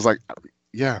 I was like,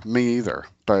 yeah, me either.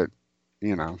 But,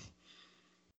 you know,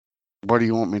 what do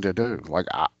you want me to do? Like,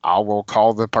 I will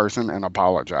call the person and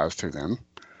apologize to them.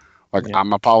 Like,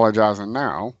 I'm apologizing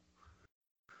now.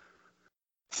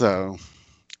 So,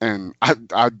 and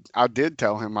I did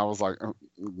tell him, I was like,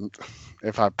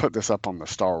 if I put this up on the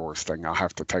Star Wars thing, I'll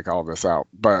have to take all this out.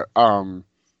 But I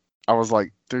was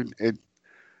like, dude,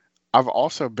 I've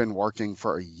also been working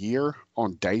for a year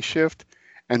on day shift,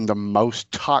 and the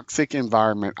most toxic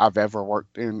environment I've ever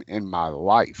worked in my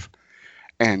life.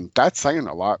 And that's saying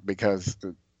a lot because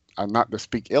not to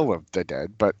speak ill of the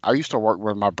dead, but I used to work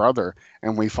with my brother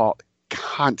and we fought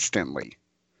constantly.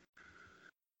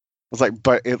 I was like,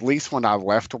 but at least when I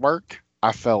left work,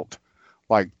 I felt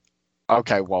like,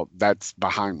 okay, well, that's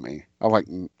behind me.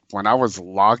 When I was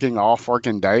logging off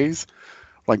working days,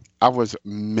 like I was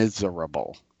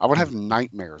miserable. I would have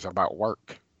nightmares about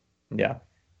work. Yeah.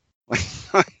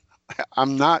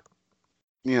 I'm not,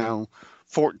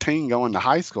 14 going to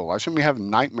high school. I shouldn't be having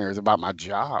nightmares about my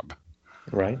job.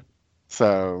 Right.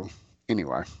 So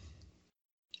anyway.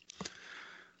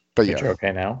 But yeah. You're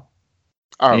okay now?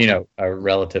 Oh,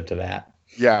 Relative to that.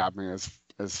 Yeah, I mean,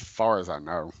 as far as I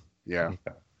know, yeah.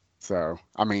 Okay. So,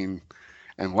 I mean,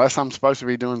 unless I'm supposed to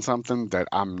be doing something that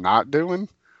I'm not doing,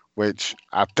 which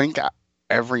I think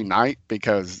every night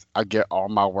because I get all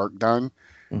my work done.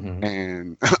 Mm-hmm.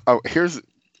 And here's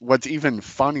what's even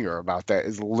funnier about that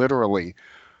is literally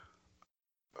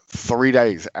 3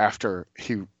 days after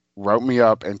he wrote me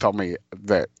up and told me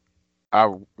that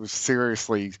I was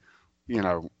seriously,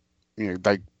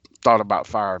 they thought about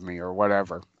firing me or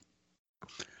whatever.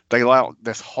 They allowed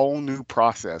this whole new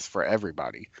process for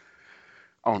everybody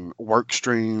on work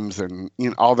streams and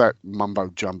all that mumbo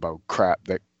jumbo crap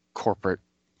that corporate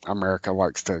America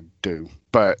likes to do.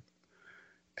 But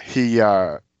he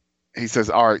says,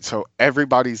 all right, so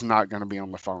everybody's not going to be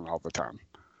on the phone all the time.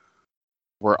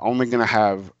 We're only going to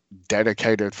have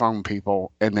dedicated phone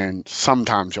people, and then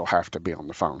sometimes you'll have to be on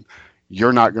the phone.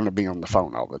 You're not going to be on the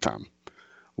phone all the time.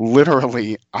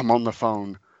 Literally, I'm on the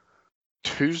phone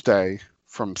Tuesday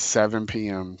from 7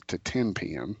 p.m. to 10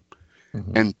 p.m.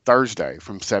 Mm-hmm. and Thursday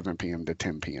from 7 p.m. to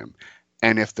 10 p.m.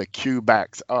 And if the queue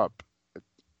backs up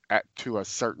to a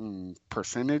certain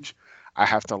percentage, I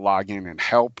have to log in and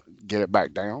help get it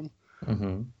back down.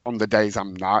 Mm-hmm. On the days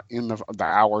I'm not in the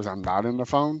hours I'm not in the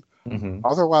phone. Mm-hmm.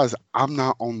 Otherwise, I'm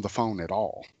not on the phone at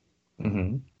all.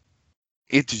 Mm-hmm.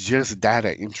 It's just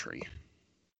data entry.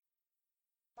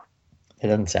 It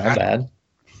doesn't sound bad.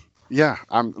 Yeah,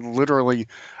 I'm literally,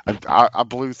 I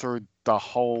blew through the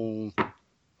whole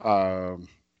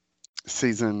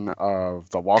season of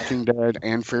The Walking Dead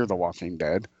and Fear the Walking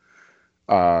Dead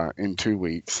in 2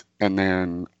 weeks. And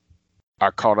then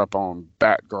I caught up on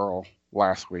Batgirl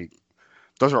last week.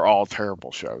 Those are all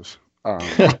terrible shows.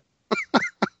 What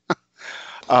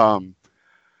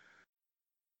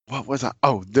was I?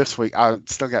 Oh, this week I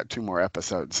still got 2 more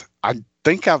episodes. I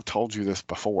think I've told you this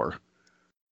before.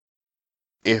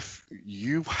 If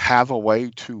you have a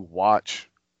way to watch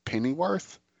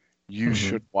Pennyworth, you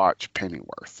should watch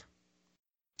Pennyworth.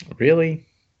 Really?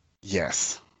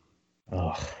 Yes.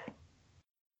 Oh.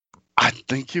 I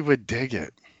think you would dig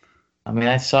it. I mean,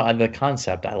 I saw the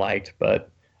concept I liked,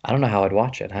 but I don't know how I'd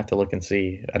watch it. I have to look and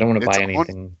see. I don't want to buy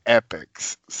anything.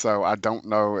 Epix, so I don't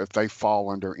know if they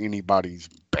fall under anybody's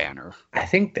banner. I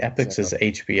think the Epix is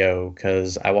HBO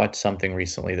because I watched something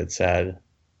recently that said,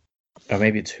 or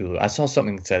maybe it's Hulu. I saw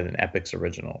something that said an Epix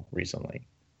original recently.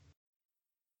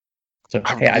 So,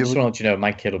 I just want to let you know,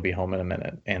 my kid will be home in a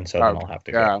minute, and so then I'll have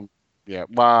to go. Yeah.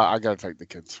 Well, I got to take the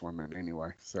kids swimming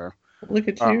anyway, so. Look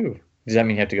at you. Does that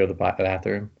mean you have to go to the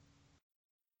bathroom?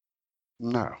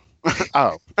 No.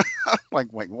 Oh.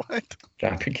 Like, wait, what?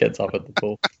 Drop your kids off at the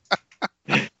pool.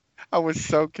 I was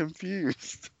so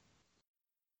confused.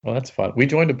 Well, that's fun. We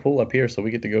joined a pool up here, so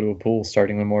we get to go to a pool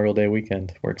starting Memorial Day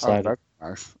weekend. We're excited. Oh, that's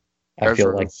nice. I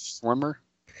feel like a swimmer?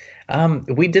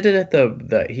 We did it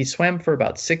at he swam for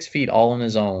about 6 feet all on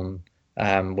his own,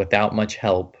 without much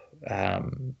help,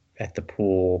 at the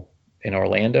pool in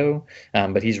Orlando,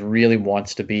 but he's really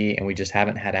wants to be, and we just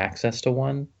haven't had access to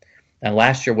one. And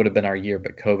last year would have been our year,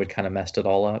 but COVID kind of messed it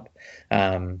all up.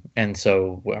 And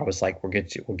so I was like, we're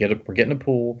getting a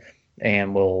pool,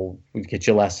 and we'll get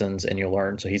you lessons, and you'll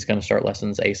learn. So he's going to start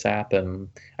lessons ASAP, and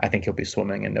I think he'll be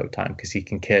swimming in no time because he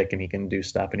can kick and he can do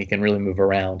stuff and he can really move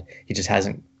around. He just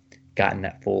hasn't gotten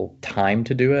that full time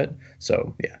to do it.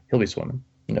 So yeah, he'll be swimming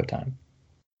in no time.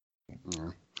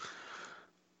 Yeah.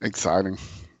 Exciting.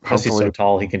 Plus he's so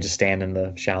tall, he can just stand in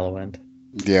the shallow end.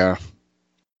 Yeah.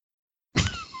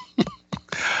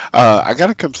 I got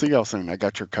to come see y'all soon. I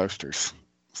got your coasters.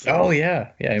 So. Oh,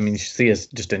 yeah. Yeah, I mean, you should see us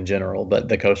just in general, but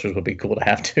the coasters would be cool to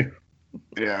have, too.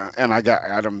 Yeah, and I got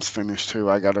Adam's finished, too.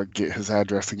 I got to get his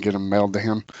address and get them mailed to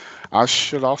him. I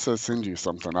should also send you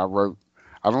something. I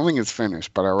don't think it's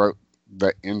finished, but I wrote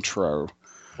the intro.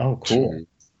 Oh, cool.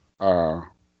 To,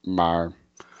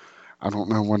 I don't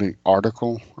know what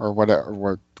article or whatever,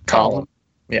 what column.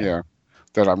 Yeah.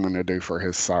 That I'm going to do for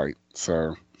his site.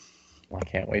 So. I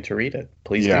can't wait to read it.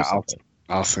 Please do something.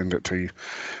 I'll send it to you.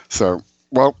 So,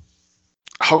 well,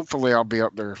 hopefully I'll be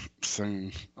up there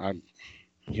soon.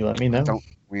 You let me know. Don't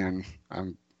win.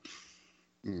 I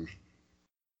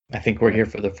think we're here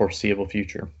for the foreseeable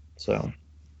future. So,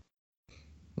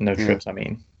 no trips, I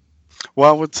mean.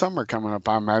 Well, with summer coming up,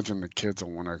 I imagine the kids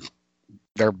will want to.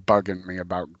 They're bugging me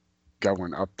about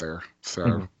going up there.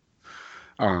 So,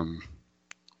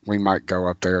 we might go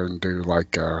up there and do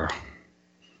like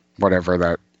whatever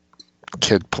that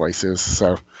kid place is.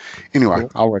 So, anyway,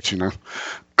 cool. I'll let you know.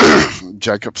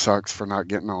 Jacob sucks for not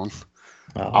getting on.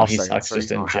 He sucks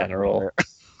just in general.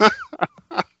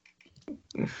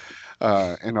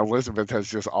 And Elizabeth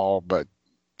has just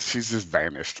she's just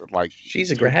vanished. Like she's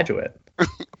a graduate.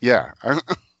 Yeah.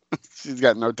 She's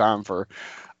got no time for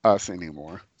us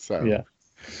anymore. So yeah.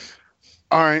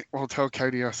 All right. Well, tell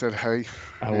Katie I said hey.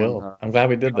 I will. I'm glad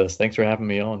we did this. Thanks for having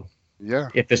me on. Yeah.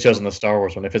 If this shows in the Star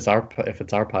Wars one, if it's our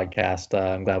podcast,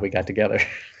 I'm glad we got together.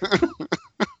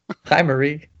 Hi,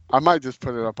 Marie. I might just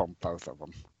put it up on both of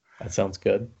them. That sounds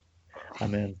good.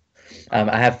 I'm in.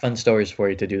 I have fun stories for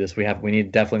you to do this. We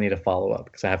definitely need a follow up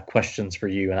because I have questions for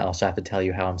you, and I also have to tell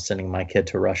you how I'm sending my kid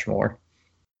to Rushmore.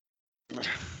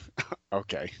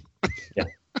 Okay. Yeah,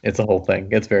 it's a whole thing.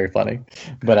 It's very funny,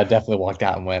 but I definitely walked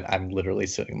out and went, I'm literally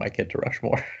sending my kid to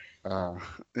Rushmore.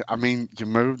 I mean, you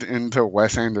moved into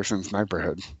Wes Anderson's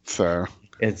neighborhood, so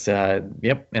it's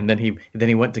yep. And then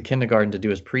he went to kindergarten to do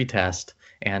his pre-test,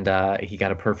 and he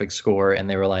got a perfect score, and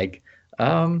they were like,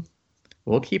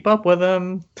 we'll keep up with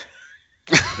him.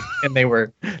 And they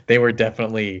were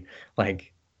definitely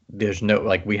like, there's no,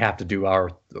 like, we have to do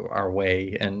our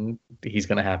way, and he's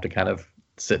gonna have to kind of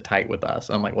sit tight with us.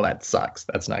 I'm like, well, that sucks.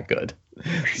 That's not good.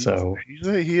 So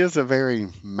he is a very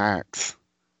Max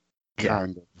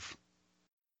kind of.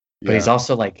 But he's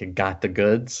also like got the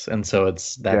goods, and so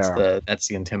that's the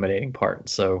intimidating part.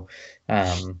 So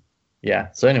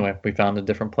yeah. So anyway, we found a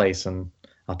different place, and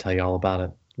I'll tell you all about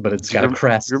it. But it's got a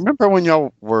crest. You remember when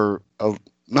y'all were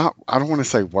not? I don't want to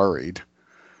say worried.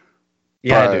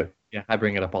 Yeah, I do. Yeah, I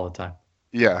bring it up all the time.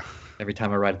 Yeah. Every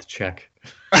time I write the check.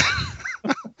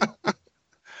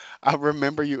 I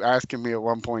remember you asking me at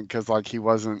one point because like he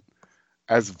wasn't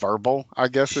as verbal, I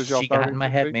guess, as y'all. She got in my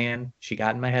head, man. She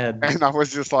got in my head. And I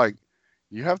was just like,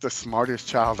 you have the smartest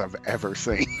child I've ever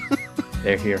seen.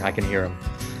 They're here. I can hear them.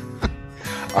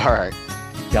 All right.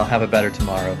 Y'all have a better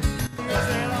tomorrow.